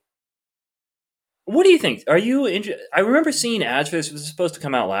Howery. What do you think? Are you I remember seeing ads for this. It was supposed to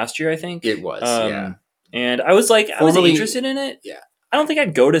come out last year, I think. It was, yeah. And I was like, I was interested in it. Yeah. I don't think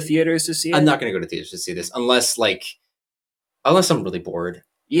I'd go to theaters to see it. I'm not going to go to theaters to see this unless I'm really bored.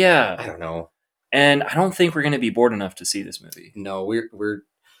 Yeah. I don't know. And I don't think we're going to be bored enough to see this movie. No, we're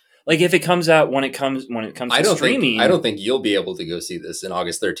Like if it comes out when it comes to streaming, I don't think you'll be able to go see this in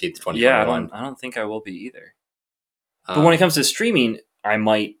August 13th, 2021. Yeah, I don't think I will be either. But when it comes to streaming, I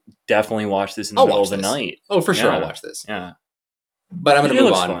might definitely watch this in the middle of the night. Oh, for sure, I'll watch this. Yeah. But I'm going to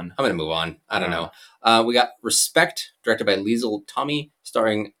move on. Fun. I'm going to move on. I don't know. We got Respect, directed by Liesl Tommy,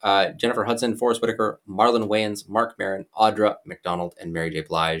 starring Jennifer Hudson, Forrest Whitaker, Marlon Wayans, Mark Maron, Audra McDonald, and Mary J.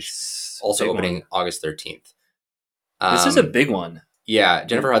 Blige. Also opening August 13th. This is a big one. Yeah,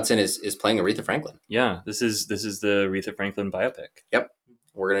 Jennifer Hudson is playing Aretha Franklin. Yeah, this is the Aretha Franklin biopic. Yep,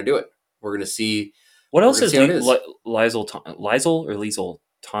 we're going to do it. We're going to see. What else has Liesl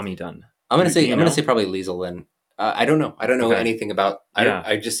Tommy done? I'm going to say probably Liesl then. I don't know. I don't know anything about.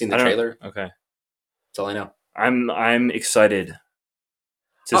 I just seen the trailer. Okay, that's all I know. I'm excited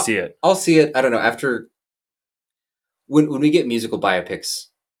to see it. I'll see it. I don't know. After when we get musical biopics,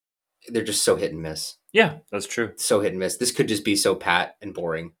 they're just so hit and miss. Yeah, that's true. So hit and miss. This could just be so pat and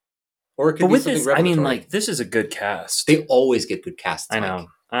boring, or it could be with something this. revelatory. I mean, like this is a good cast. They always get good casts. I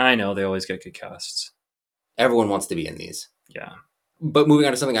know. They always get good casts. Everyone wants to be in these. Yeah. But moving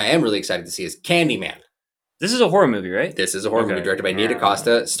on to something I am really excited to see is Candyman. This is a horror movie, right? This is a horror movie directed by Nita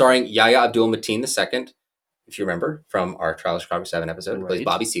Costa, starring Yahya Abdul-Mateen II, if you remember from our Trial of Chicago 7 episode. He plays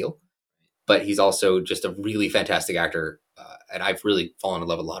Bobby Seale. But he's also just a really fantastic actor, and I've really fallen in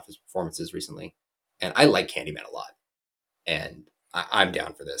love with a lot of his performances recently. And I like Candyman a lot. And I'm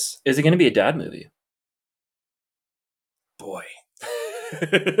down for this. Is it going to be a dad movie? Boy.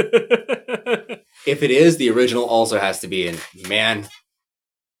 If it is, the original also has to be in. Man,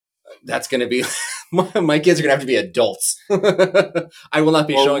 that's going to be... my kids are going to have to be adults. I will not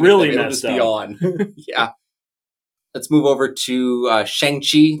be showing really them. It'll just be on. Yeah. Let's move over to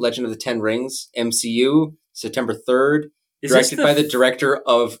Shang-Chi, Legend of the Ten Rings, MCU, September 3rd. Directed by the director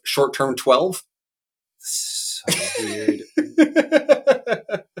of Short Term 12. So weird.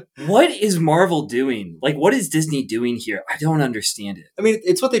 What is Marvel doing? Like, what is Disney doing here? I don't understand it. I mean,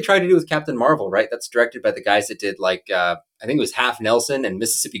 it's what they tried to do with Captain Marvel, right? That's directed by the guys that did, like, I think it was Half Nelson and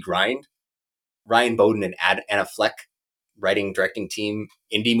Mississippi Grind. Ryan Bowden and Anna Fleck, writing, directing team,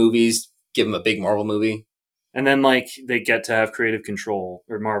 indie movies, give them a big Marvel movie. And then, like, they get to have creative control,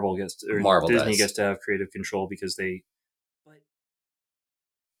 or Disney gets to have creative control because they...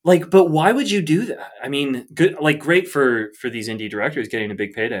 but why would you do that? I mean, good, like, great for these indie directors getting a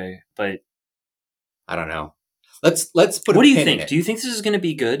big payday, but... I don't know. Let's put what do you think? Do you think this is going to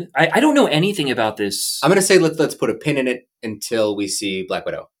be good? I don't know anything about this. I'm going to say let's put a pin in it until we see Black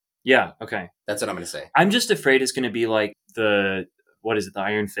Widow. Yeah, okay. That's what I'm going to say. I'm just afraid it's going to be like the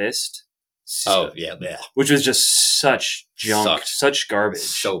Iron Fist? Oh, yeah. Which was just such junk, such garbage.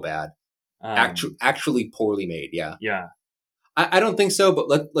 So bad. Actually poorly made, yeah. Yeah. I don't think so, but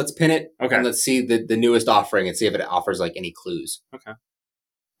let's pin it. Okay. And let's see the newest offering and see if it offers like any clues. Okay.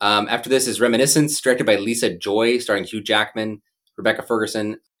 After this is Reminiscence, directed by Lisa Joy, starring Hugh Jackman, Rebecca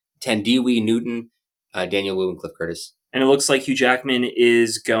Ferguson, Tandiwi Newton, Daniel Wu, and Cliff Curtis. And it looks like Hugh Jackman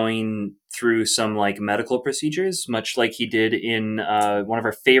is going through some like medical procedures, much like he did in one of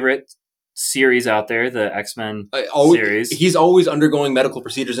our favorite series out there, the X-Men series. He's always undergoing medical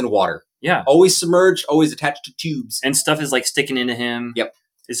procedures in water. Yeah. Always submerged, always attached to tubes. And stuff is like sticking into him. Yep.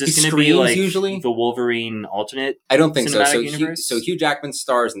 Is this going to be like usually the Wolverine alternate? I don't think so. So Hugh Jackman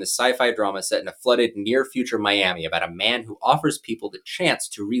stars in this sci-fi drama set in a flooded near-future Miami about a man who offers people the chance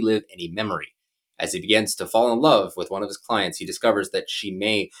to relive any memory. As he begins to fall in love with one of his clients, he discovers that she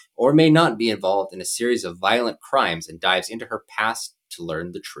may or may not be involved in a series of violent crimes and dives into her past to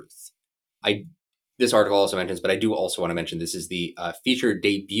learn the truth. This article also mentions, but I do also want to mention this is the feature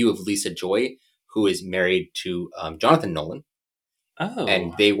debut of Lisa Joy, who is married to Jonathan Nolan. Oh.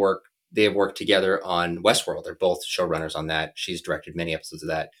 And they have worked together on Westworld. They're both showrunners on that. She's directed many episodes of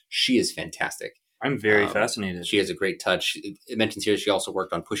that. She is fantastic. I'm very fascinated. She has a great touch. It mentions here she also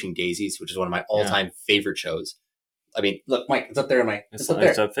worked on Pushing Daisies, which is one of my all-time favorite shows. I mean, look, Mike, it's up there. It's up there.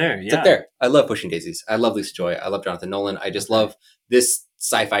 It's up there, yeah. It's up there. I love Pushing Daisies. I love Lisa Joy. I love Jonathan Nolan. I just love this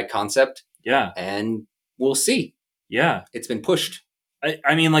sci-fi concept. Yeah. And we'll see. Yeah. It's been pushed.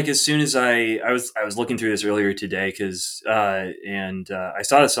 I mean, like, as soon as I was looking through this earlier today because I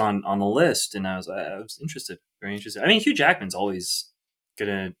saw this on the list and I was interested, very interested. I mean, Hugh Jackman's always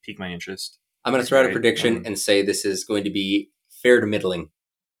gonna pique my interest. I'm gonna throw out a prediction and say this is going to be fair to middling.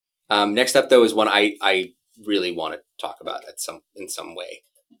 Next up, though, is one I really want to talk about in some way: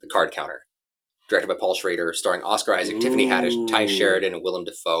 The Card Counter, directed by Paul Schrader, starring Oscar Isaac, Tiffany Haddish, Ty Sheridan, and Willem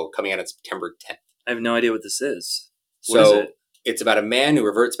Dafoe, coming out on September 10th. I have no idea what this is. What is it? It's about a man who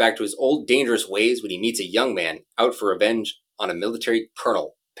reverts back to his old dangerous ways when he meets a young man out for revenge on a military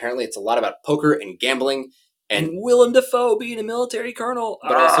colonel. Apparently, it's a lot about poker and gambling, And Willem Dafoe being a military colonel.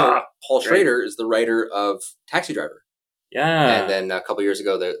 But also, Paul Schrader is the writer of Taxi Driver. Yeah. And then a couple years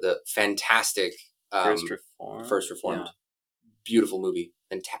ago, the fantastic First Reformed. Yeah. Beautiful movie.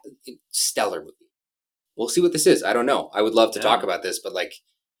 Stellar movie. We'll see what this is. I don't know. I would love to talk about this, but like,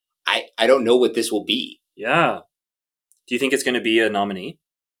 I don't know what this will be. Yeah. Do you think it's going to be a nominee?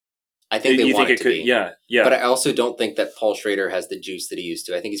 I think they want it to be. Yeah. But I also don't think that Paul Schrader has the juice that he used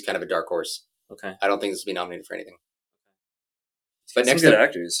to. I think he's kind of a dark horse. Okay. I don't think this will be nominated for anything. But next up,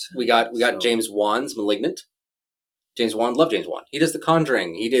 actors. We got James Wan's Malignant. James Wan, love James Wan. He does The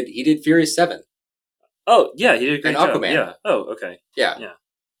Conjuring. He did Furious 7. Oh, yeah, he did a great job. Aquaman. Yeah. Oh, okay. Yeah.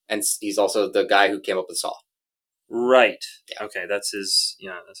 And he's also the guy who came up with Saw. Right. Yeah. Okay, that's his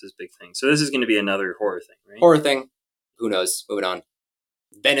big thing. So this is going to be another horror thing, right? Horror thing. Who knows? Moving on.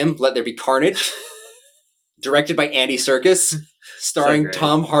 Venom, Let There Be Carnage. Directed by Andy Serkis. Starring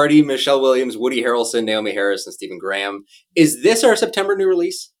Tom Hardy, Michelle Williams, Woody Harrelson, Naomi Harris, and Stephen Graham. Is this our September new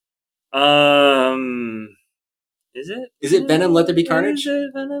release? Is it? Is it Venom, Let There Be Carnage? Is it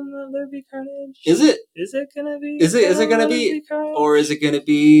Venom, Let There Be Carnage? Is it? Is it gonna be? Is it gonna be? Or is it gonna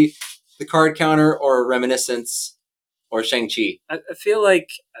be The Card Counter or Reminiscence or Shang-Chi? I feel like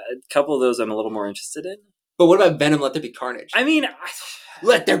a couple of those I'm a little more interested in. But what about Venom, Let There Be Carnage? I mean,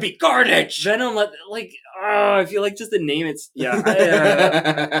 Let There Be Carnage! Venom, I feel like just the name, it's,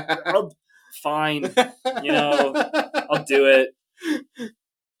 fine. I'll do it.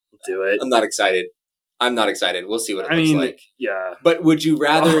 I'm not excited. We'll see what it looks like. Yeah. But would you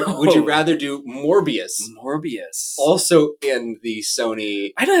rather do Morbius? Morbius. Also in the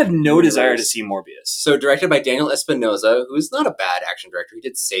Sony... I don't have no desire to see Morbius. So directed by Daniel Espinosa, who's not a bad action director. He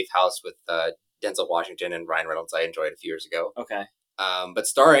did Safe House with Denzel Washington and Ryan Reynolds. I enjoyed a few years ago. Okay. But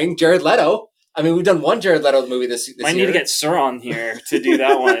starring Jared Leto. I mean, we've done one Jared Leto movie this year. I need to get Sir on here to do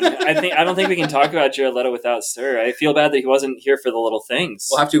that one. I don't think we can talk about Jared Leto without Sir. I feel bad that he wasn't here for the little things.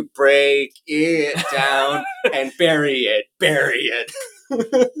 We'll have to break it down and bury it.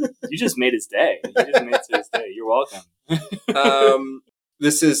 You just made his day. You're welcome.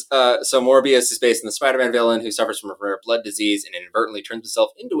 This is so Morbius is based on the Spider-Man villain who suffers from a rare blood disease and inadvertently turns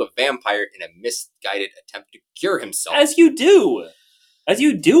himself into a vampire in a misguided attempt to cure himself. As you do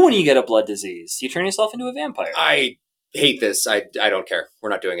when you get a blood disease. You turn yourself into a vampire. I hate this. I don't care. We're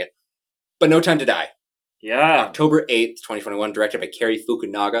not doing it. But No Time to Die. Yeah. October 8th, 2021, directed by Cary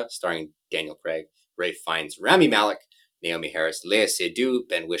Fukunaga, starring Daniel Craig, Ralph Fiennes, Rami Malek, Naomi Harris, Léa Seydoux,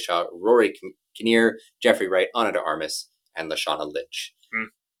 Ben Whishaw, Rory Kinnear, Jeffrey Wright, Ana de Armas, and Lashana Lynch.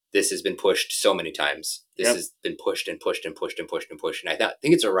 This has been pushed so many times. This has been pushed and pushed and pushed and pushed and pushed. And I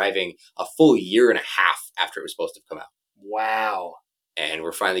think it's arriving a full year and a half after it was supposed to come out. Wow. And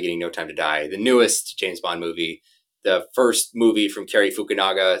we're finally getting No Time to Die, the newest James Bond movie, the first movie from Cary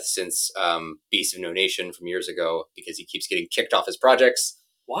Fukunaga since Beasts of No Nation from years ago, because he keeps getting kicked off his projects.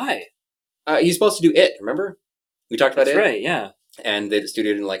 Why? He's supposed to do It, remember? We talked about It. That's right, yeah. And the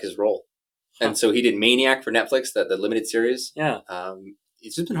studio didn't like his role. Huh. And so he did Maniac for Netflix, the limited series. Yeah.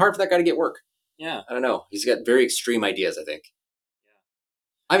 It's just been hard for that guy to get work. Yeah. I don't know. He's got very extreme ideas, I think. Yeah.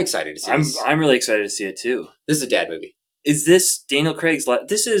 I'm excited to see this. I'm really excited to see it, too. This is a dad movie. Is this Daniel Craig's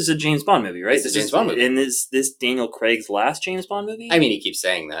this is a James Bond movie, right? It's a James Bond movie. And is this Daniel Craig's last James Bond movie? I mean, he keeps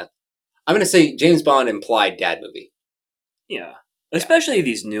saying that. I'm going to say James Bond implied dad movie. Yeah. Especially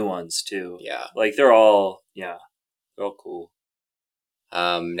these new ones, too. Yeah. Like, they're all cool.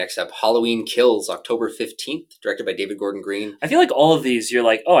 Next up, Halloween Kills, October 15th, directed by David Gordon Green. I feel like all of these, you're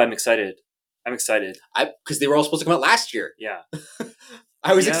like, oh, I'm excited. Because they were all supposed to come out last year. Yeah.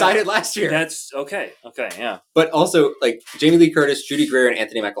 I was excited last year. That's okay. Okay, yeah. But also, like, Jamie Lee Curtis, Judy Greer, and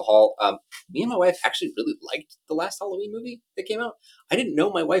Anthony Michael Hall. Me and my wife actually really liked the last Halloween movie that came out. I didn't know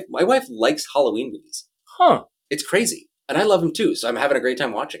my wife. My wife likes Halloween movies. Huh. It's crazy. And I love them too, so I'm having a great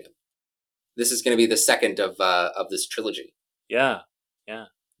time watching them. This is going to be the second of this trilogy. Yeah. Yeah.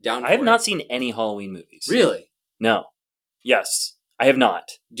 I have not seen any Halloween movies. Really? No. Yes. I have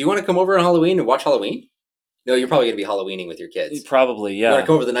not. Do you want to come over on Halloween and watch Halloween? No, you're probably going to be Halloweening with your kids. Probably, yeah. You want to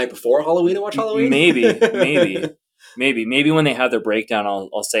come over the night before Halloween and watch Halloween? Maybe. Maybe when they have their breakdown,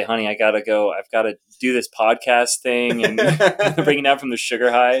 I'll say, honey, I got to go. I've got to do this podcast thing and bring it down from the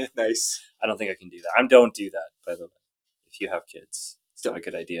sugar high. Nice. I don't think I can do that. Don't do that, by the way. If you have kids, it's not a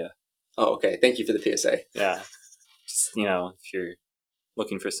good idea. Oh, okay. Thank you for the PSA. Yeah. Just, if you're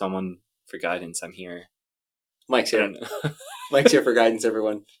looking for someone for guidance, I'm here. Mike's here. Mike's here for guidance,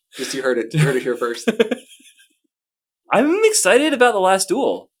 everyone. Just you heard it here first. I'm excited about The Last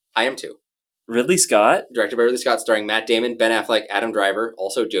Duel. I am too. Ridley Scott. Directed by Ridley Scott, starring Matt Damon, Ben Affleck, Adam Driver,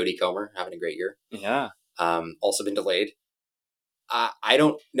 also Jodie Comer, having a great year. Yeah. Also been delayed. I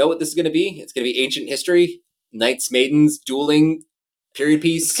don't know what this is going to be. It's going to be ancient history. knights, maidens, dueling period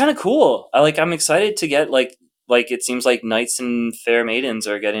piece. It's kind of cool. I'm excited to get like it seems like knights and fair maidens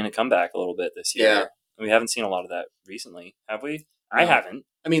are getting a comeback a little bit this year. Yeah. We haven't seen a lot of that recently, have we? No. I haven't.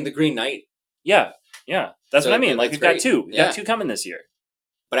 I mean, the Green Knight. Yeah. That's what I mean. Like, we've got two. We've got two coming this year.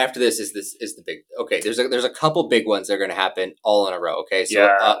 But after this is the big. Okay, there's a couple big ones that are going to happen all in a row. Okay, so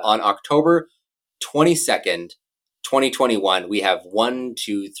on October 22nd, 2021, we have 1,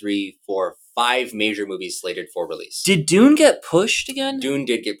 2, 3, 4, 5 major movies slated for release. Did Dune get pushed again? Dune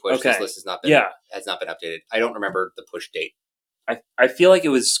did get pushed. Okay. This list has not been updated. I don't remember the push date. I feel like it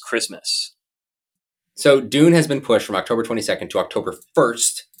was Christmas. So Dune has been pushed from October 22nd to October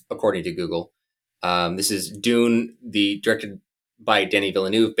 1st, according to Google. This is Dune, directed by Denis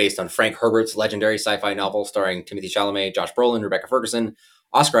Villeneuve, based on Frank Herbert's legendary sci-fi novel starring Timothée Chalamet, Josh Brolin, Rebecca Ferguson,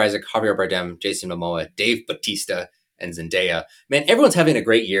 Oscar Isaac, Javier Bardem, Jason Momoa, Dave Bautista, and Zendaya. Man, everyone's having a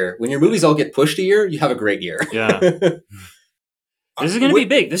great year. When your movies all get pushed a year, you have a great year. Yeah. This is going to be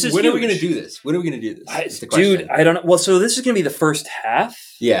big. This is when huge. are we going to do this? When are we going to do this? Dude, I don't know. Well, so this is going to be the first half.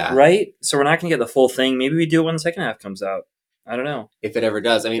 Yeah. Right? So we're not going to get the full thing. Maybe we do it when the second half comes out. I don't know. If it ever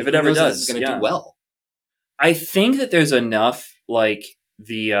does. I mean, if it ever does, it's going to do well. I think that there's enough, like,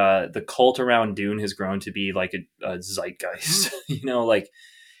 the cult around Dune has grown to be like a zeitgeist. Like,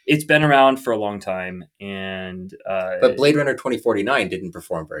 it's been around for a long time, and but Blade Runner 2049 didn't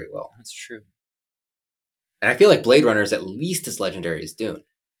perform very well. That's true. And I feel like Blade Runner is at least as legendary as Dune.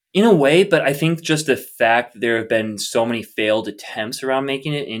 In a way, but I think just the fact that there have been so many failed attempts around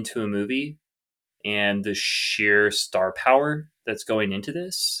making it into a movie, and the sheer star power that's going into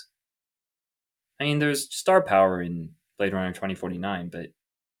this. I mean, there's star power in Blade Runner 2049, but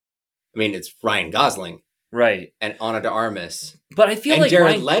I mean, it's Ryan Gosling, right, and Ana de Armas, but I feel like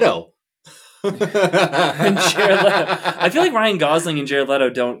Jared Leto. And Jared Leto. I feel like Ryan Gosling and Jared Leto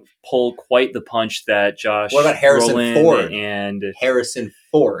don't pull quite the punch that Josh. What about Harrison Brolin Ford? And Harrison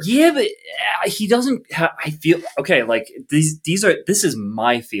Ford. Yeah, but he doesn't. I feel okay. Like these are. This is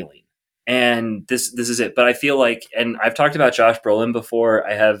my feeling, and this is it. But I feel like, and I've talked about Josh Brolin before.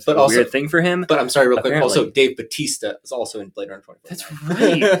 I have a weird thing for him. But I'm sorry, real quick. Also, Dave Bautista is also in Blade Runner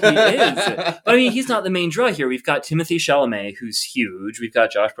 2049. That's right, he is. But I mean, he's not the main draw here. We've got Timothée Chalamet, who's huge. We've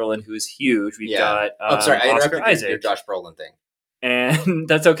got Josh Brolin, who's huge. We've got I'm sorry, I Oscar interrupted Isaac. your Josh Brolin thing. And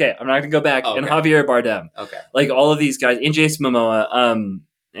that's okay. I'm not going to go back. And Javier Bardem. Okay. Like, all of these guys, and Jason Momoa,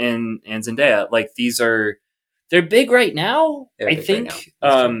 and Zendaya, like, they're big right now. I think.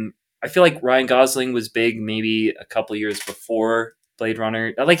 I feel like Ryan Gosling was big maybe a couple years before Blade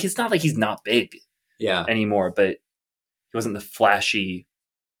Runner. Like, it's not like he's not big anymore, but he wasn't flashy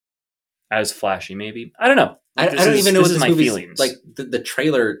maybe. I don't know. Like, I don't even know what this my feelings. Like, the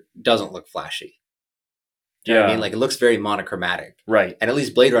trailer doesn't look flashy. You know what I mean? Like, it looks very monochromatic. Right. And at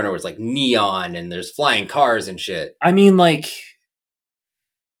least Blade Runner was like neon and there's flying cars and shit. I mean, like,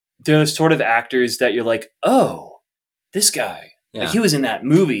 they're sort of actors that you're like, oh, this guy. Yeah. Like, he was in that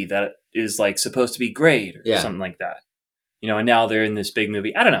movie that is like supposed to be great or something like that. And now they're in this big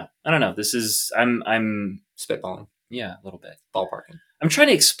movie. I don't know. This is I'm spitballing. Yeah, a little bit. Ballparking. I'm trying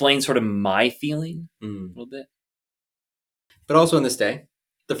to explain sort of my feeling a little bit. But also in this day,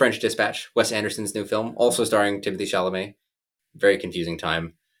 The French Dispatch, Wes Anderson's new film, also starring Timothée Chalamet. Very confusing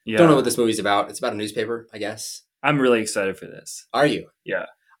time. Yeah. Don't know what this movie's about. It's about a newspaper, I guess. I'm really excited for this. Are you? Yeah.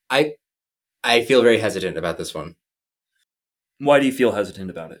 I feel very hesitant about this one. Why do you feel hesitant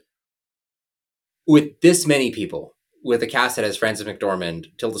about it? With this many people, with a cast that has Frances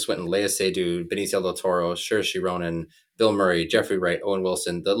McDormand, Tilda Swinton, Léa Seydoux, Benicio del Toro, Saoirse Ronan, Bill Murray, Jeffrey Wright, Owen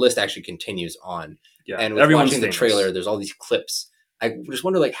Wilson, the list actually continues on. Yeah, and with watching the trailer, there's all these clips. I just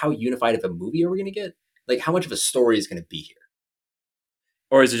wonder, like, how unified of a movie are we going to get? Like, how much of a story is going to be here?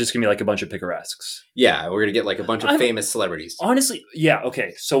 Or is it just going to be like a bunch of picaresques? Yeah, we're going to get like a bunch of famous celebrities. Honestly, yeah,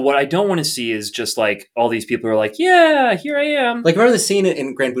 okay. So what I don't want to see is just like all these people are like, yeah, here I am. Like, remember the scene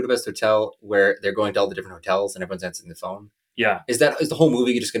in Grand Budapest Hotel where they're going to all the different hotels and everyone's answering the phone? Yeah. Is the whole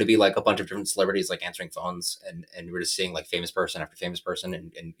movie just going to be like a bunch of different celebrities like answering phones and we're just seeing like famous person after famous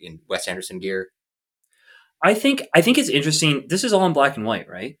person in Wes Anderson gear? I think it's interesting. This is all in black and white,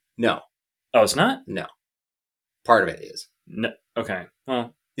 right? No. Oh, it's not? No. Part of it is. No. Okay.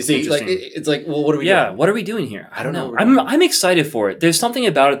 Well, you see, like it's like, well, what are we doing? Yeah, what are we doing here? I don't know. I'm excited for it. There's something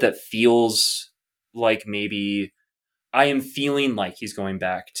about it that feels like maybe I am feeling like he's going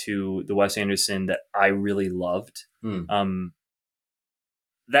back to the Wes Anderson that I really loved. That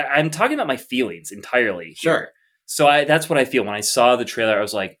I'm talking about my feelings entirely here. Sure. So that's what I feel when I saw the trailer. I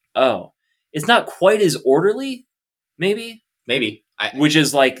was like, oh, it's not quite as orderly, maybe. Which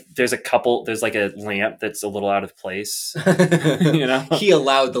is like, there's like a lamp that's a little out of place. He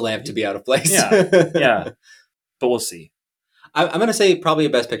allowed the lamp to be out of place. Yeah. but we'll see. I'm going to say probably a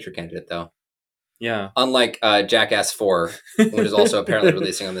Best Picture candidate, though. Yeah. Unlike Jackass 4, which is also apparently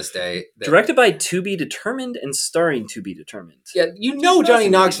releasing on this day. Directed by To Be Determined and starring To Be Determined. Yeah, Johnny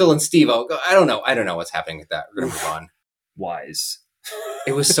Knoxville and Steve-O. I don't know what's happening with that. We're going to move on. Wise.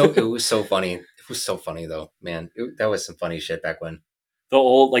 It was so funny. It was so funny, though, man. That was some funny shit back when. The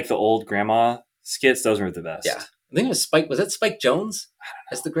old grandma skits, those were the best. Yeah. I think it was Spike. Was that Spike Jones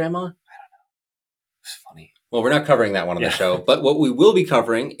as the grandma? I don't know. It was funny. Well, we're not covering that one on the show, but what we will be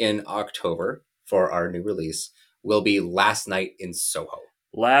covering in October for our new release will be Last Night in Soho.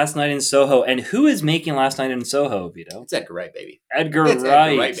 Last Night in Soho. And who is making Last Night in Soho, Vito? It's Edgar Wright, baby. Edgar Wright.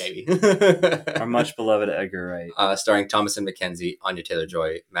 Edgar Wright, baby. Our much beloved Edgar Wright. Starring Thomasin McKenzie, Anya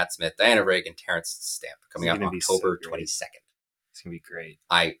Taylor-Joy, Matt Smith, Diana Rigg, and Terrence Stamp. Coming out October 22nd. It's going to be great.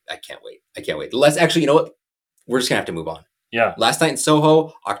 I can't wait. I can't wait. Let's actually, you know what? We're just going to have to move on. Yeah. Last Night in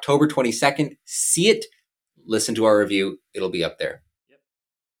Soho, October 22nd. See it. Listen to our review. It'll be up there. Yep.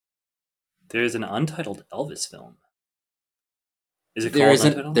 There's an untitled Elvis film. Is it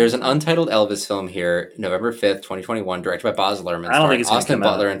called There's an untitled Elvis film here, November 5th, 2021, directed by Baz Luhrmann. I don't think it's Austin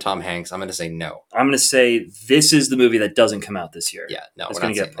Butler and Tom Hanks. I'm going to say no. I'm going to say this is the movie that doesn't come out this year. Yeah, no, it's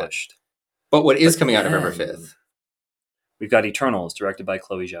going to get pushed. But what is coming out November 5th? We've got Eternals, directed by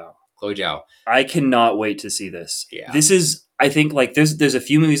Chloe Zhao. Chloe Zhao. I cannot wait to see this. Yeah. This is, I think, like, there's a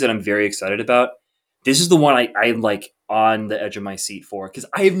few movies that I'm very excited about. This is the one I'm like on the edge of my seat for, because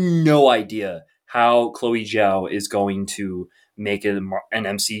I have no idea how Chloe Zhao is going to make an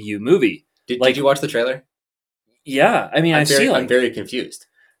MCU movie. Did you watch the trailer? Yeah, I mean, I'm very confused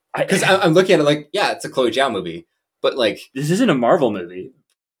because I'm looking at it like, yeah, it's a Chloe Zhao movie, but like this isn't a Marvel movie.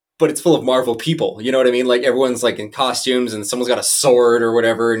 But it's full of Marvel people. You know what I mean? Like everyone's like in costumes and someone's got a sword or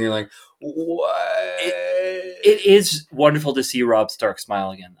whatever, and you're like, what? It is wonderful to see Rob Stark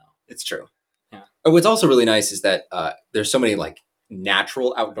smile again, though. It's true. Yeah. What's also really nice is that there's so many like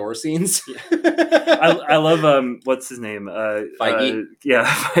natural outdoor scenes. I love what's his name? Feige.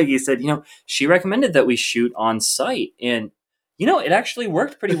 Feige said, she recommended that we shoot on site, and it actually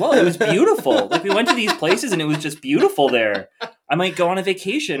worked pretty well. It was beautiful. Like we went to these places and it was just beautiful there. I might go on a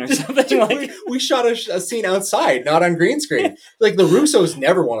vacation or something. Like we shot a scene outside, not on green screen. Like the Russos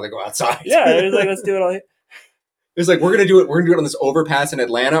never wanted to go outside. Yeah, it was like, let's do it all. It was like, we're gonna do it on this overpass in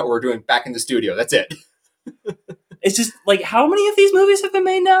Atlanta, or we're doing back in the studio. That's it. It's just like, how many of these movies have been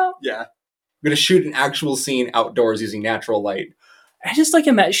made now? Yeah. We're going to shoot an actual scene outdoors using natural light. I just like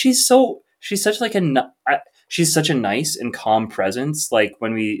imagine she's such a nice and calm presence. Like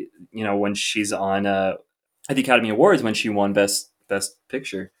when when she's on at the Academy Awards, when she won Best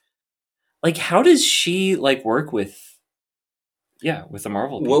Picture. Like, how does she like work with the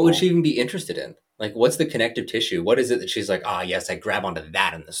Marvel people? What would she even be interested in? Like, what's the connective tissue? What is it that she's like, yes, I grab onto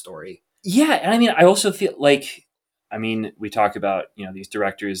that in the story? Yeah. And I mean, I also feel like, we talk about, these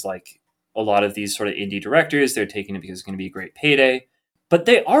directors, like a lot of these sort of indie directors, they're taking it because it's going to be a great payday, but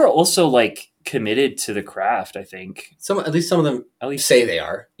they are also like committed to the craft. I think at least some of them say they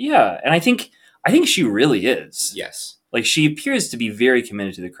are. Yeah. And I think she really is. Yes. Like she appears to be very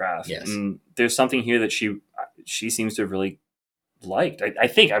committed to the craft. Yes. And there's something here that she seems to have really liked. I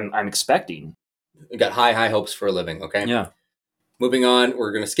think I'm expecting. We got high hopes for a living. Okay. Yeah. Moving on,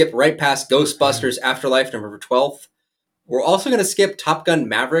 we're going to skip right past Ghostbusters Afterlife, November 12th. We're also going to skip Top Gun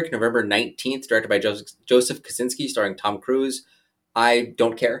Maverick, November 19th, directed by Joseph Kosinski, starring Tom Cruise. I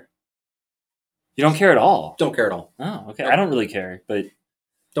don't care. You don't care at all? Don't care at all. Oh, okay. I don't really care, but...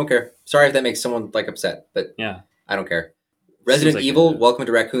 Don't care. Sorry if that makes someone upset, but yeah, I don't care. Resident Evil, Welcome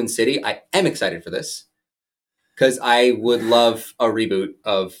to Raccoon City. I am excited for this because I would love a reboot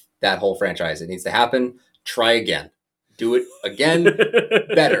of that whole franchise. It needs to happen. Try again. Do it again.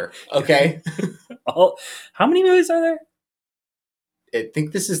 Better. Okay? How many movies are there? I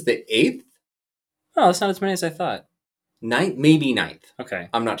think this is the 8th. Oh, that's not as many as I thought. 9th, maybe 9th. Okay.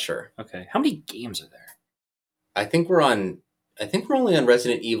 I'm not sure. Okay. How many games are there? I think we're only on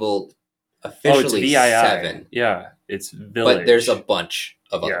Resident Evil officially 7. Yeah, it's Village. But there's a bunch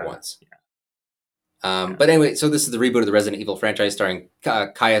of other ones. Yeah. But anyway, so this is the reboot of the Resident Evil franchise starring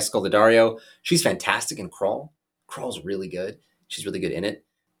Kaya Scodelario. She's fantastic in Crawl. Crawl's really good. She's really good in it.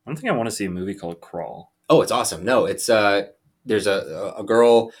 I don't think I want to see a movie called Crawl. Oh, it's awesome. No, it's there's a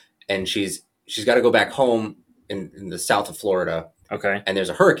girl and she's got to go back home in the south of Florida. Okay. And there's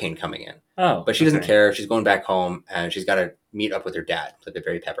a hurricane coming in. Oh. But she doesn't care. She's going back home and she's got to meet up with her dad, played by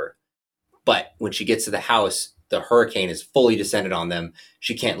Barry Pepper. But when she gets to the house, the hurricane is fully descended on them.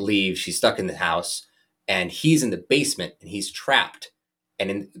 She can't leave. She's stuck in the house and he's in the basement and he's trapped.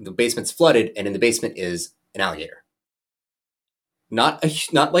 And the basement's flooded and in the basement is an alligator. Not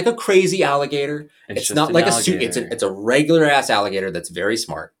like a crazy alligator. It's just not an like alligator. it's a regular ass alligator that's very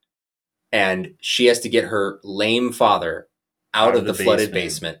smart. And she has to get her lame father out of the flooded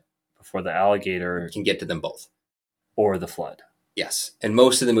basement before the alligator can get to them both. Or the flood. Yes. And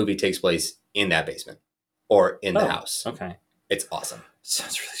most of the movie takes place in that basement or in the house. Okay. It's awesome.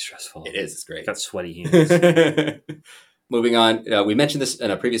 Sounds really stressful. It is. It's great. Got sweaty hands. Moving on. We mentioned this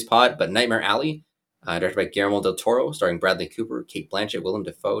in a previous pod, but Nightmare Alley, directed by Guillermo del Toro, starring Bradley Cooper, Cate Blanchett, Willem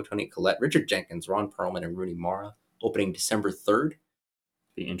Dafoe, Toni Collette, Richard Jenkins, Ron Perlman, and Rooney Mara, opening December 3rd.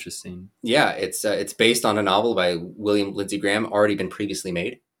 Be interesting. Yeah, it's based on a novel by William Lindsay Graham, already been previously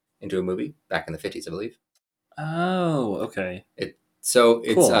made into a movie back in the 50s, I believe. Oh, okay. Cool.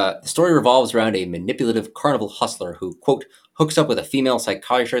 The story revolves around a manipulative carnival hustler who, quote, hooks up with a female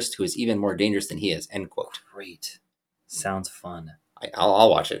psychiatrist who is even more dangerous than he is, end quote. Great. Sounds fun. I'll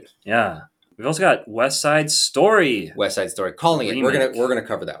watch it. Yeah. We've also got West Side Story. West Side Story. Calling it. We're gonna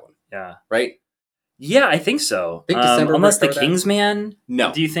cover that one. Yeah. Right? Yeah, I think so. I think December unless The Kingsman?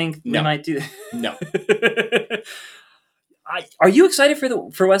 No. Do you think we might do that? No. Are you excited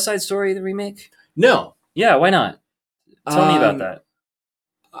for West Side Story, the remake? No. Yeah, why not? Tell me about that.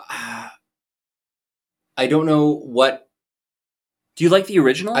 I don't know what... Do you like the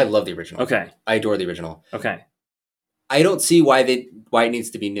original? I love the original. Okay. I adore the original. Okay. I don't see why it needs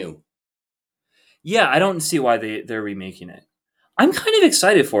to be new. Yeah, I don't see why they're remaking it. I'm kind of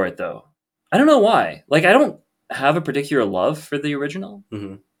excited for it, though. I don't know why. Like, I don't have a particular love for the original.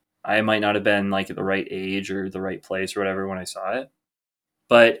 Mm-hmm. I might not have been like at the right age or the right place or whatever when I saw it.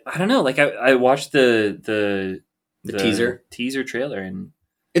 But I don't know. Like, I watched the teaser trailer, and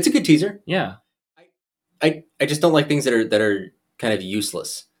it's a good teaser. Yeah. I just don't like things that are kind of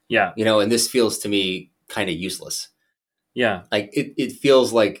useless. Yeah. And this feels to me kind of useless. Yeah. Like it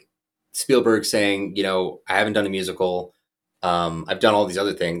feels like Spielberg saying, I haven't done a musical. I've done all these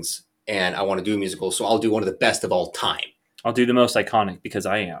other things and I want to do a musical. So I'll do one of the best of all time. I'll do the most iconic because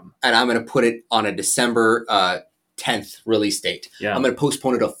I am. And I'm going to put it on a December 10th release date. Yeah. I'm going to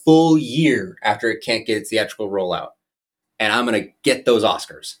postpone it a full year after it can't get its theatrical rollout. And I'm going to get those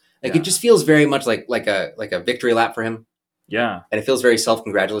Oscars. Like, It just feels very much like a victory lap for him. Yeah. And it feels very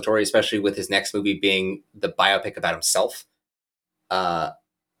self-congratulatory, especially with his next movie being the biopic about himself. I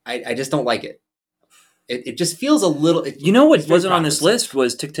just don't like it. It just feels a little... what wasn't on this list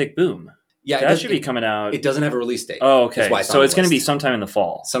was Tick, Tick, Boom. Yeah, that should be coming out. It doesn't have a release date. Oh, okay. So it's going to be sometime in the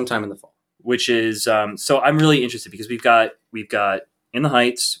fall. Sometime in the fall. Which is... so I'm really interested because we've got In the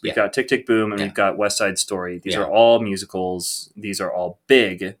Heights, we've got Tick, Tick, Boom, and we've got West Side Story. These are all musicals. These are all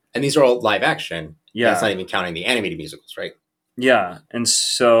big. And these are all live action. Yeah. That's not even counting the animated musicals, right? Yeah. And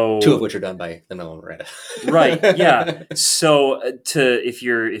so... 2 of which are done by Lin-Manuel Miranda. Right. Yeah. So if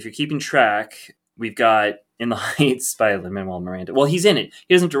you're keeping track, we've got In the Heights by Lin-Manuel Miranda. Well, he's in it.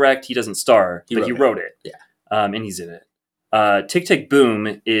 He doesn't direct. He doesn't star. But he wrote it. Yeah. And he's in it. Tick, Tick,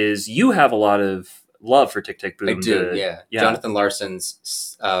 Boom is... You have a lot of love for Tick, Tick, Boom. I do, yeah. Jonathan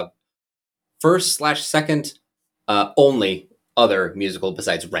Larson's first/second only other musical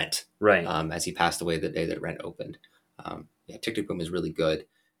besides Rent. Right. As he passed away the day that Rent opened. Tick, Tick, Boom is really good.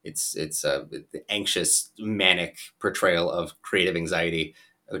 It's the anxious, manic portrayal of creative anxiety,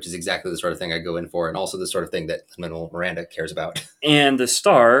 which is exactly the sort of thing I go in for, and also the sort of thing that Lin-Manuel Miranda cares about. And the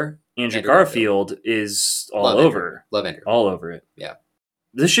star, Andrew Garfield, is all over. Love Andrew. All over it. Yeah.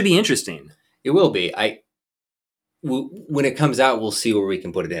 This should be interesting. It will be. When it comes out, we'll see where we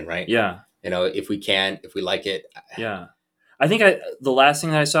can put it in, right? Yeah. If we can, if we like it. Yeah. I think the last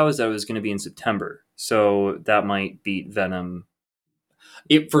thing that I saw was that it was going to be in September. So that might beat Venom.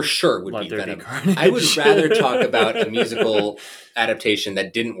 It for sure would beat Venom. I would rather talk about a musical adaptation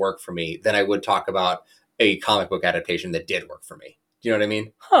that didn't work for me than I would talk about a comic book adaptation that did work for me. Do you know what I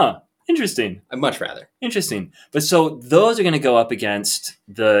mean? Huh. Interesting. I'd much rather. Interesting. But so those are going to go up against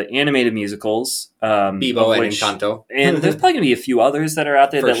the animated musicals. Bebo and Encanto. And there's probably going to be a few others that are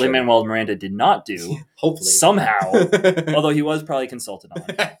out there that Lin-Manuel Miranda did not do. Hopefully. Somehow. Although he was probably consulted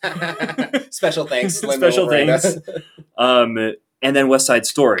on. Special thanks, Special thanks. And then West Side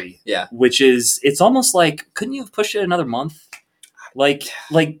Story. Yeah. Which is, it's almost like, couldn't you have pushed it another month? Like,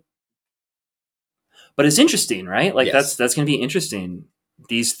 but it's interesting, right? Like that's going to be interesting.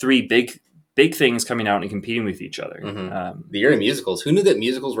 These three big things coming out and competing with each other. Mm-hmm. The year of musicals. Who knew that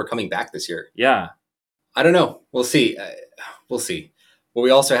musicals were coming back this year? Yeah. I don't know. We'll see. We'll see. What we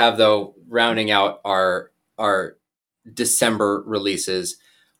also have, though, rounding out our December releases.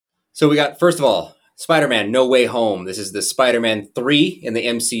 So we got, first of all, Spider-Man No Way Home. This is the Spider-Man 3 in the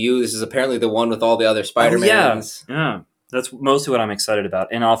MCU. This is apparently the one with all the other Spider-Mans. Yeah. That's mostly what I'm excited about.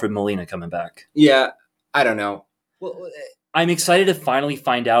 And Alfred Molina coming back. Yeah. I don't know. Well, I'm excited to finally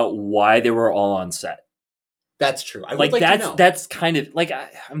find out why they were all on set. That's true. I Like, would like to know. that's kind of like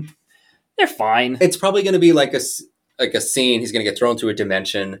they're fine. It's probably going to be like a scene. He's going to get thrown through a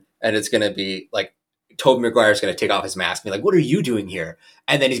dimension, and it's going to be like Tobey Maguire's going to take off his mask and be like, "What are you doing here?"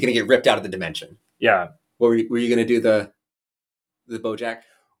 And then he's going to get ripped out of the dimension. Yeah. Were you going to do the BoJack?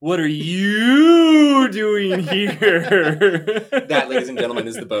 What are you doing here? That, ladies and gentlemen,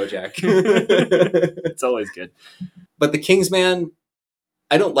 is the BoJack. It's always good. But the Kingsman,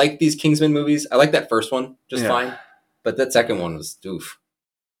 I don't like these Kingsman movies. I like that first one just fine, but that second one was oof.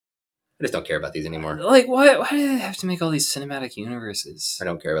 I just don't care about these anymore. Like, why do they have to make all these cinematic universes? I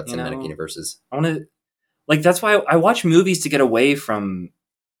don't care about cinematic universes. I want to, like, that's why I watch movies to get away from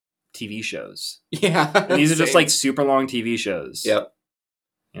TV shows. Yeah, and these are just like super long TV shows. Yep.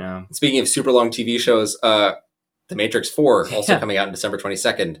 You know. Speaking of super long TV shows, The Matrix 4 also coming out on December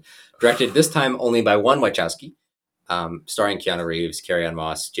 22nd, directed this time only by one Wachowski, starring Keanu Reeves, Carrie-Anne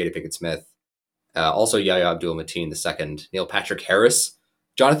Moss, Jada Pinkett Smith, also Yahya Abdul-Mateen II, Neil Patrick Harris,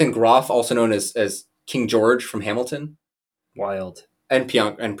 Jonathan Groff, also known as King George from Hamilton. Wild. And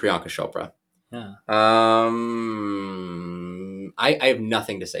Priyanka Chopra. Yeah. I have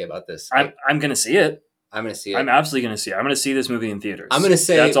nothing to say about this. I'm going to see it. I'm going to see it. I'm absolutely going to see it. I'm going to see this movie in theaters. I'm going to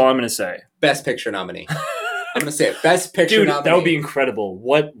say... That's all I'm going to say. Best Picture nominee. I'm going to say it. Best Picture nominee. That would be incredible.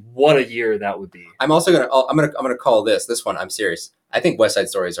 What a year that would be. I'm also going to... I'm going to call this one. I'm serious. I think West Side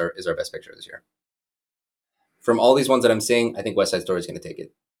Story is our Best Picture this year. From all these ones that I'm seeing, I think West Side Story is going to take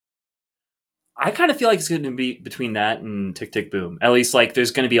it. I kind of feel like it's going to be between that and Tick, Tick, Boom. At least, like,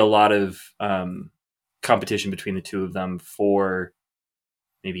 there's going to be a lot of competition between the two of them for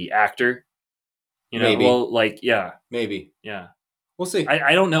maybe actor. You know, maybe. Well, like, yeah. Maybe. Yeah. We'll see.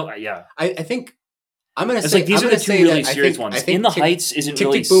 I don't know. Yeah. I think I'm going to say... It's like, these are the two really serious ones. I think In the Heights isn't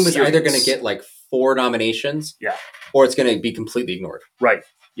really Tick, Tick, Boom serious. is either going to get, like, 4 nominations. Yeah. Or it's going to be completely ignored. Right.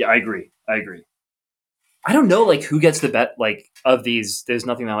 Yeah, I agree. I don't know, like, who gets the bet, like, of these. There's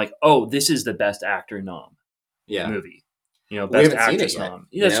nothing that, like, oh, this is the best actor nom movie. You know, best actress nom.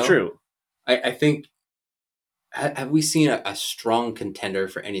 Yeah, that's true. I think, have we seen a strong contender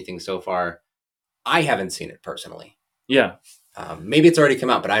for anything so far? I haven't seen it personally. Yeah. Maybe it's already come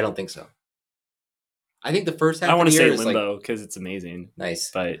out, but I don't think so. I think the first half I of the year is Limbo because it's amazing.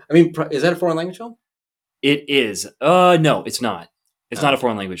 Nice. But I mean, is that a foreign language film? It is. No, it's not. It's not a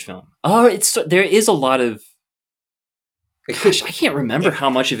foreign language film. Oh, there is a lot of. Gosh, I can't remember how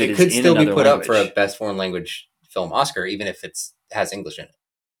much of it is in another language. It could still be put up for a best foreign language film Oscar, even if it has English in it.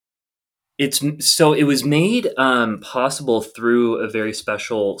 It was made possible through a very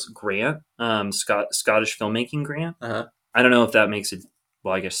special grant, Scottish filmmaking grant. Uh-huh. I don't know if that makes it.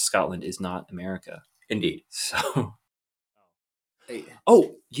 Well, I guess Scotland is not America. Indeed. So.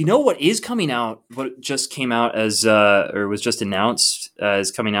 Oh, you know what is coming out? What just came out as, or was just announced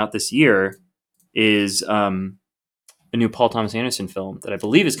as coming out this year, is a new Paul Thomas Anderson film that I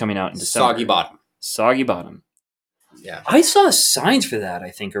believe is coming out in December. Soggy Bottom. Yeah, I saw signs for that. I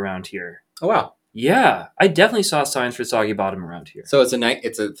think around here. Oh wow! Yeah, I definitely saw signs for Soggy Bottom around here. So it's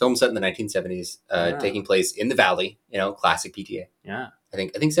a film set in the 1970s, taking place in the Valley. You know, classic PTA. Yeah, I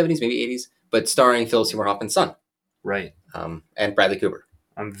think 70s, maybe 80s, but starring Philip Seymour Hoffman's son. Right. And Bradley Cooper.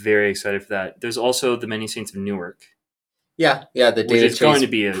 I'm very excited for that. There's also The Many Saints of Newark. Yeah, the David going to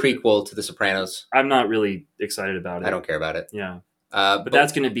be a prequel to The Sopranos. I'm not really excited about it. I don't care about it. Yeah. But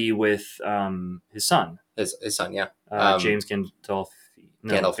that's going to be with his son. His son, yeah. James Gandolfini.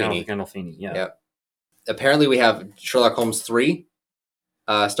 Yeah. Apparently we have Sherlock Holmes 3,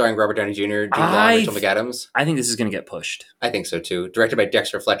 starring Robert Downey Jr., Jude Law, and Rachel McAdams. I think this is going to get pushed. I think so, too. Directed by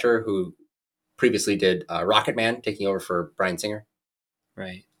Dexter Fletcher, who previously did Rocket Man, taking over for Bryan Singer.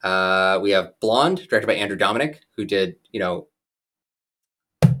 Right. We have Blonde, directed by Andrew Dominik, who did,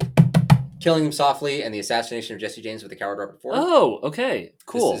 Killing Him Softly and The Assassination of Jesse James with the Coward Robert Ford. Oh, okay.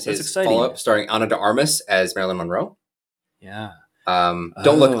 Cool. That's exciting. Follow-up starring Ana de Armas as Marilyn Monroe. Yeah.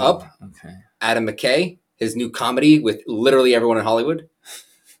 Don't Look Up. Okay. Adam McKay, his new comedy with literally everyone in Hollywood.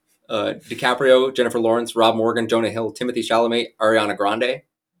 DiCaprio, Jennifer Lawrence, Rob Morgan, Jonah Hill, Timothy Chalamet, Ariana Grande.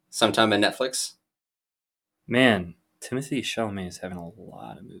 Sometime on Netflix. Man, Timothy Chalamet is having a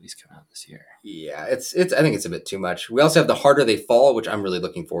lot of movies come out this year. Yeah, it's. I think it's a bit too much. We also have The Harder They Fall, which I'm really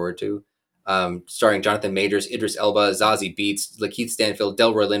looking forward to. Starring Jonathan Majors, Idris Elba, Zazie Beetz, Lakeith Stanfield,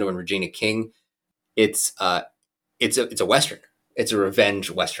 Delroy Lindo, and Regina King. It's a Western. It's a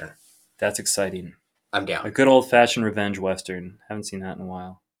revenge Western. That's exciting. I'm down. A good old-fashioned revenge Western. Haven't seen that in a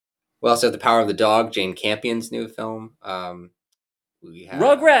while. We also have The Power of the Dog, Jane Campion's new film. We have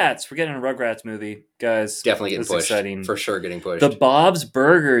Rugrats. We're getting a Rugrats movie, guys. Definitely getting pushed. Exciting. For sure getting pushed. The Bob's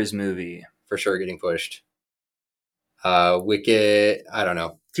Burgers movie. For sure getting pushed. Wicked, I don't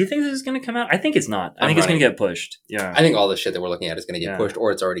know. Do you think this is going to come out? I think it's not. I think it's going to get pushed. Yeah. I think all the shit that we're looking at is going to get pushed,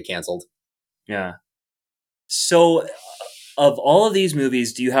 or it's already canceled. Yeah. So, of all of these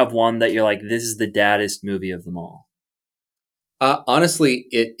movies, do you have one that you're like, this is the daddest movie of them all? Honestly,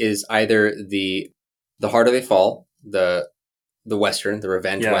 it is either the Harder They Fall, the Western, the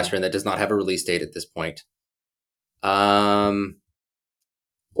revenge Western that does not have a release date at this point.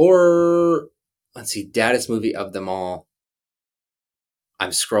 Or let's see, daddest movie of them all. I'm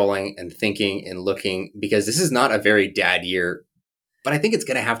scrolling and thinking and looking because this is not a very dad year, but I think it's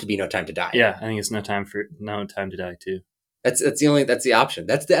going to have to be No Time to Die. Yeah, I think it's No Time to Die too. That's the option.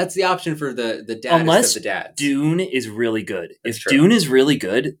 That's the option for the daddest of the dads. Dune is really good. If Dune is really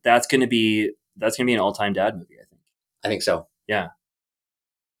good, that's going to be an all-time dad movie, I think. I think so. Yeah.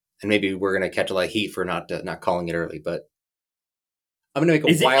 And maybe we're going to catch a lot of heat for not calling it early, but I'm going to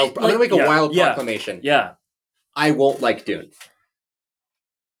make a wild proclamation. Yeah. I won't like Dune.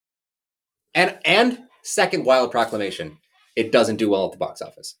 And second wild proclamation, it doesn't do well at the box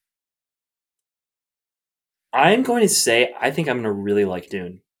office. I'm going to say I think I'm going to really like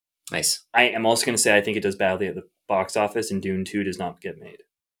Dune. Nice. I am also going to say I think it does badly at the box office and Dune 2 does not get made.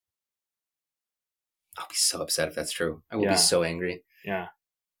 I'll be so upset if that's true. I will be so angry. Yeah.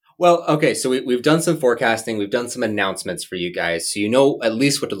 Well, okay, so we've done some forecasting. We've done some announcements for you guys. So you know at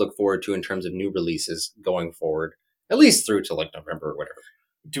least what to look forward to in terms of new releases going forward, at least through to like November or whatever.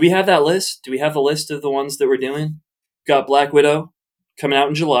 Do we have that list? Do we have the list of the ones that we're doing? Got Black Widow coming out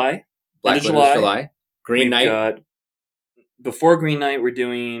in July. Black Widow's July. Green Knight. Before Green Knight, we're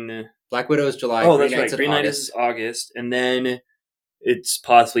doing... Black Widow is July. Oh, that's right. Green Knight is August. And then it's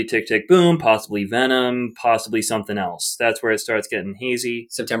possibly Tick, Tick, Boom, possibly Venom, possibly something else. That's where it starts getting hazy.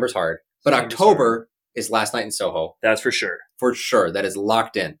 September's hard. But October is Last Night in Soho. That's for sure. For sure. That is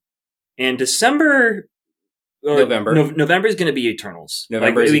locked in. And December... November. November is going to be Eternals.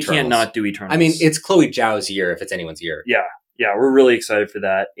 November is we Eternals. can't not do Eternals. I mean, it's Chloe Zhao's year if it's anyone's year. Yeah, we're really excited for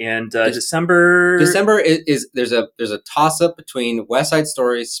that. And December is there's a toss up between West Side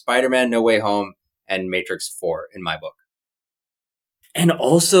Story, Spider-Man: No Way Home, and Matrix 4 in my book. And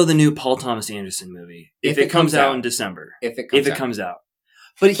also the new Paul Thomas Anderson movie if it comes out in December. If it comes out.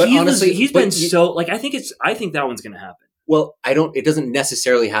 But honestly, he's been so like I think that one's going to happen. Well, it doesn't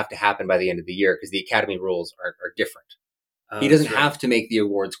necessarily have to happen by the end of the year because the Academy rules are different. He doesn't have to make the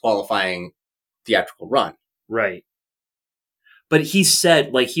awards qualifying theatrical run. Right. But he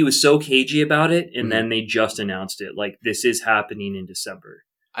said, like, he was so cagey about it, and then they just announced it. Like, this is happening in December.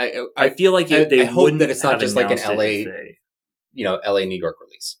 I feel like they hope that it's not just like an LA, LA, New York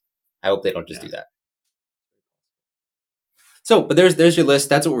release. I hope they don't just do that. So, but there's your list.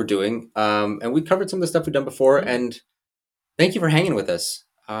 That's what we're doing. And we covered some of the stuff we've done before, and thank you for hanging with us.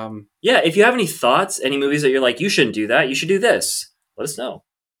 If you have any thoughts, any movies that you're like, you shouldn't do that, you should do this, let us know.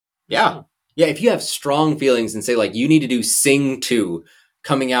 Yeah. If you have strong feelings and say, like, you need to do Sing 2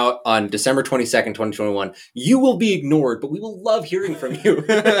 coming out on December 22nd, 2021, you will be ignored, but we will love hearing from you.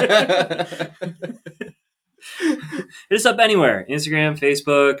 Hit us up anywhere. Instagram,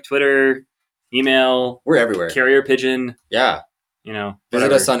 Facebook, Twitter, email. We're everywhere. Carrier pigeon. Yeah.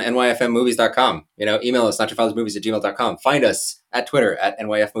 Visit us on nyfmmovies.com. Email us notyourfathersmovies@gmail.com. Find us at Twitter at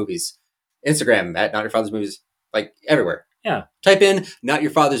nyfmovies. Instagram at notyourfathersmovies. Like everywhere. Yeah. Type in Not Your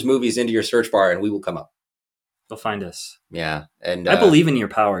Father's Movies into your search bar and we will come up. They'll find us. Yeah. And I believe in your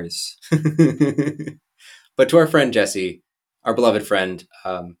powers. But to our friend Jesse, our beloved friend,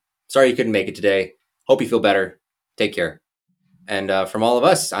 sorry you couldn't make it today. Hope you feel better. Take care. And from all of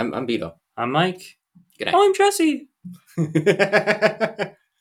us, I'm Vito. I'm Mike. Good night. Oh, I'm Jesse.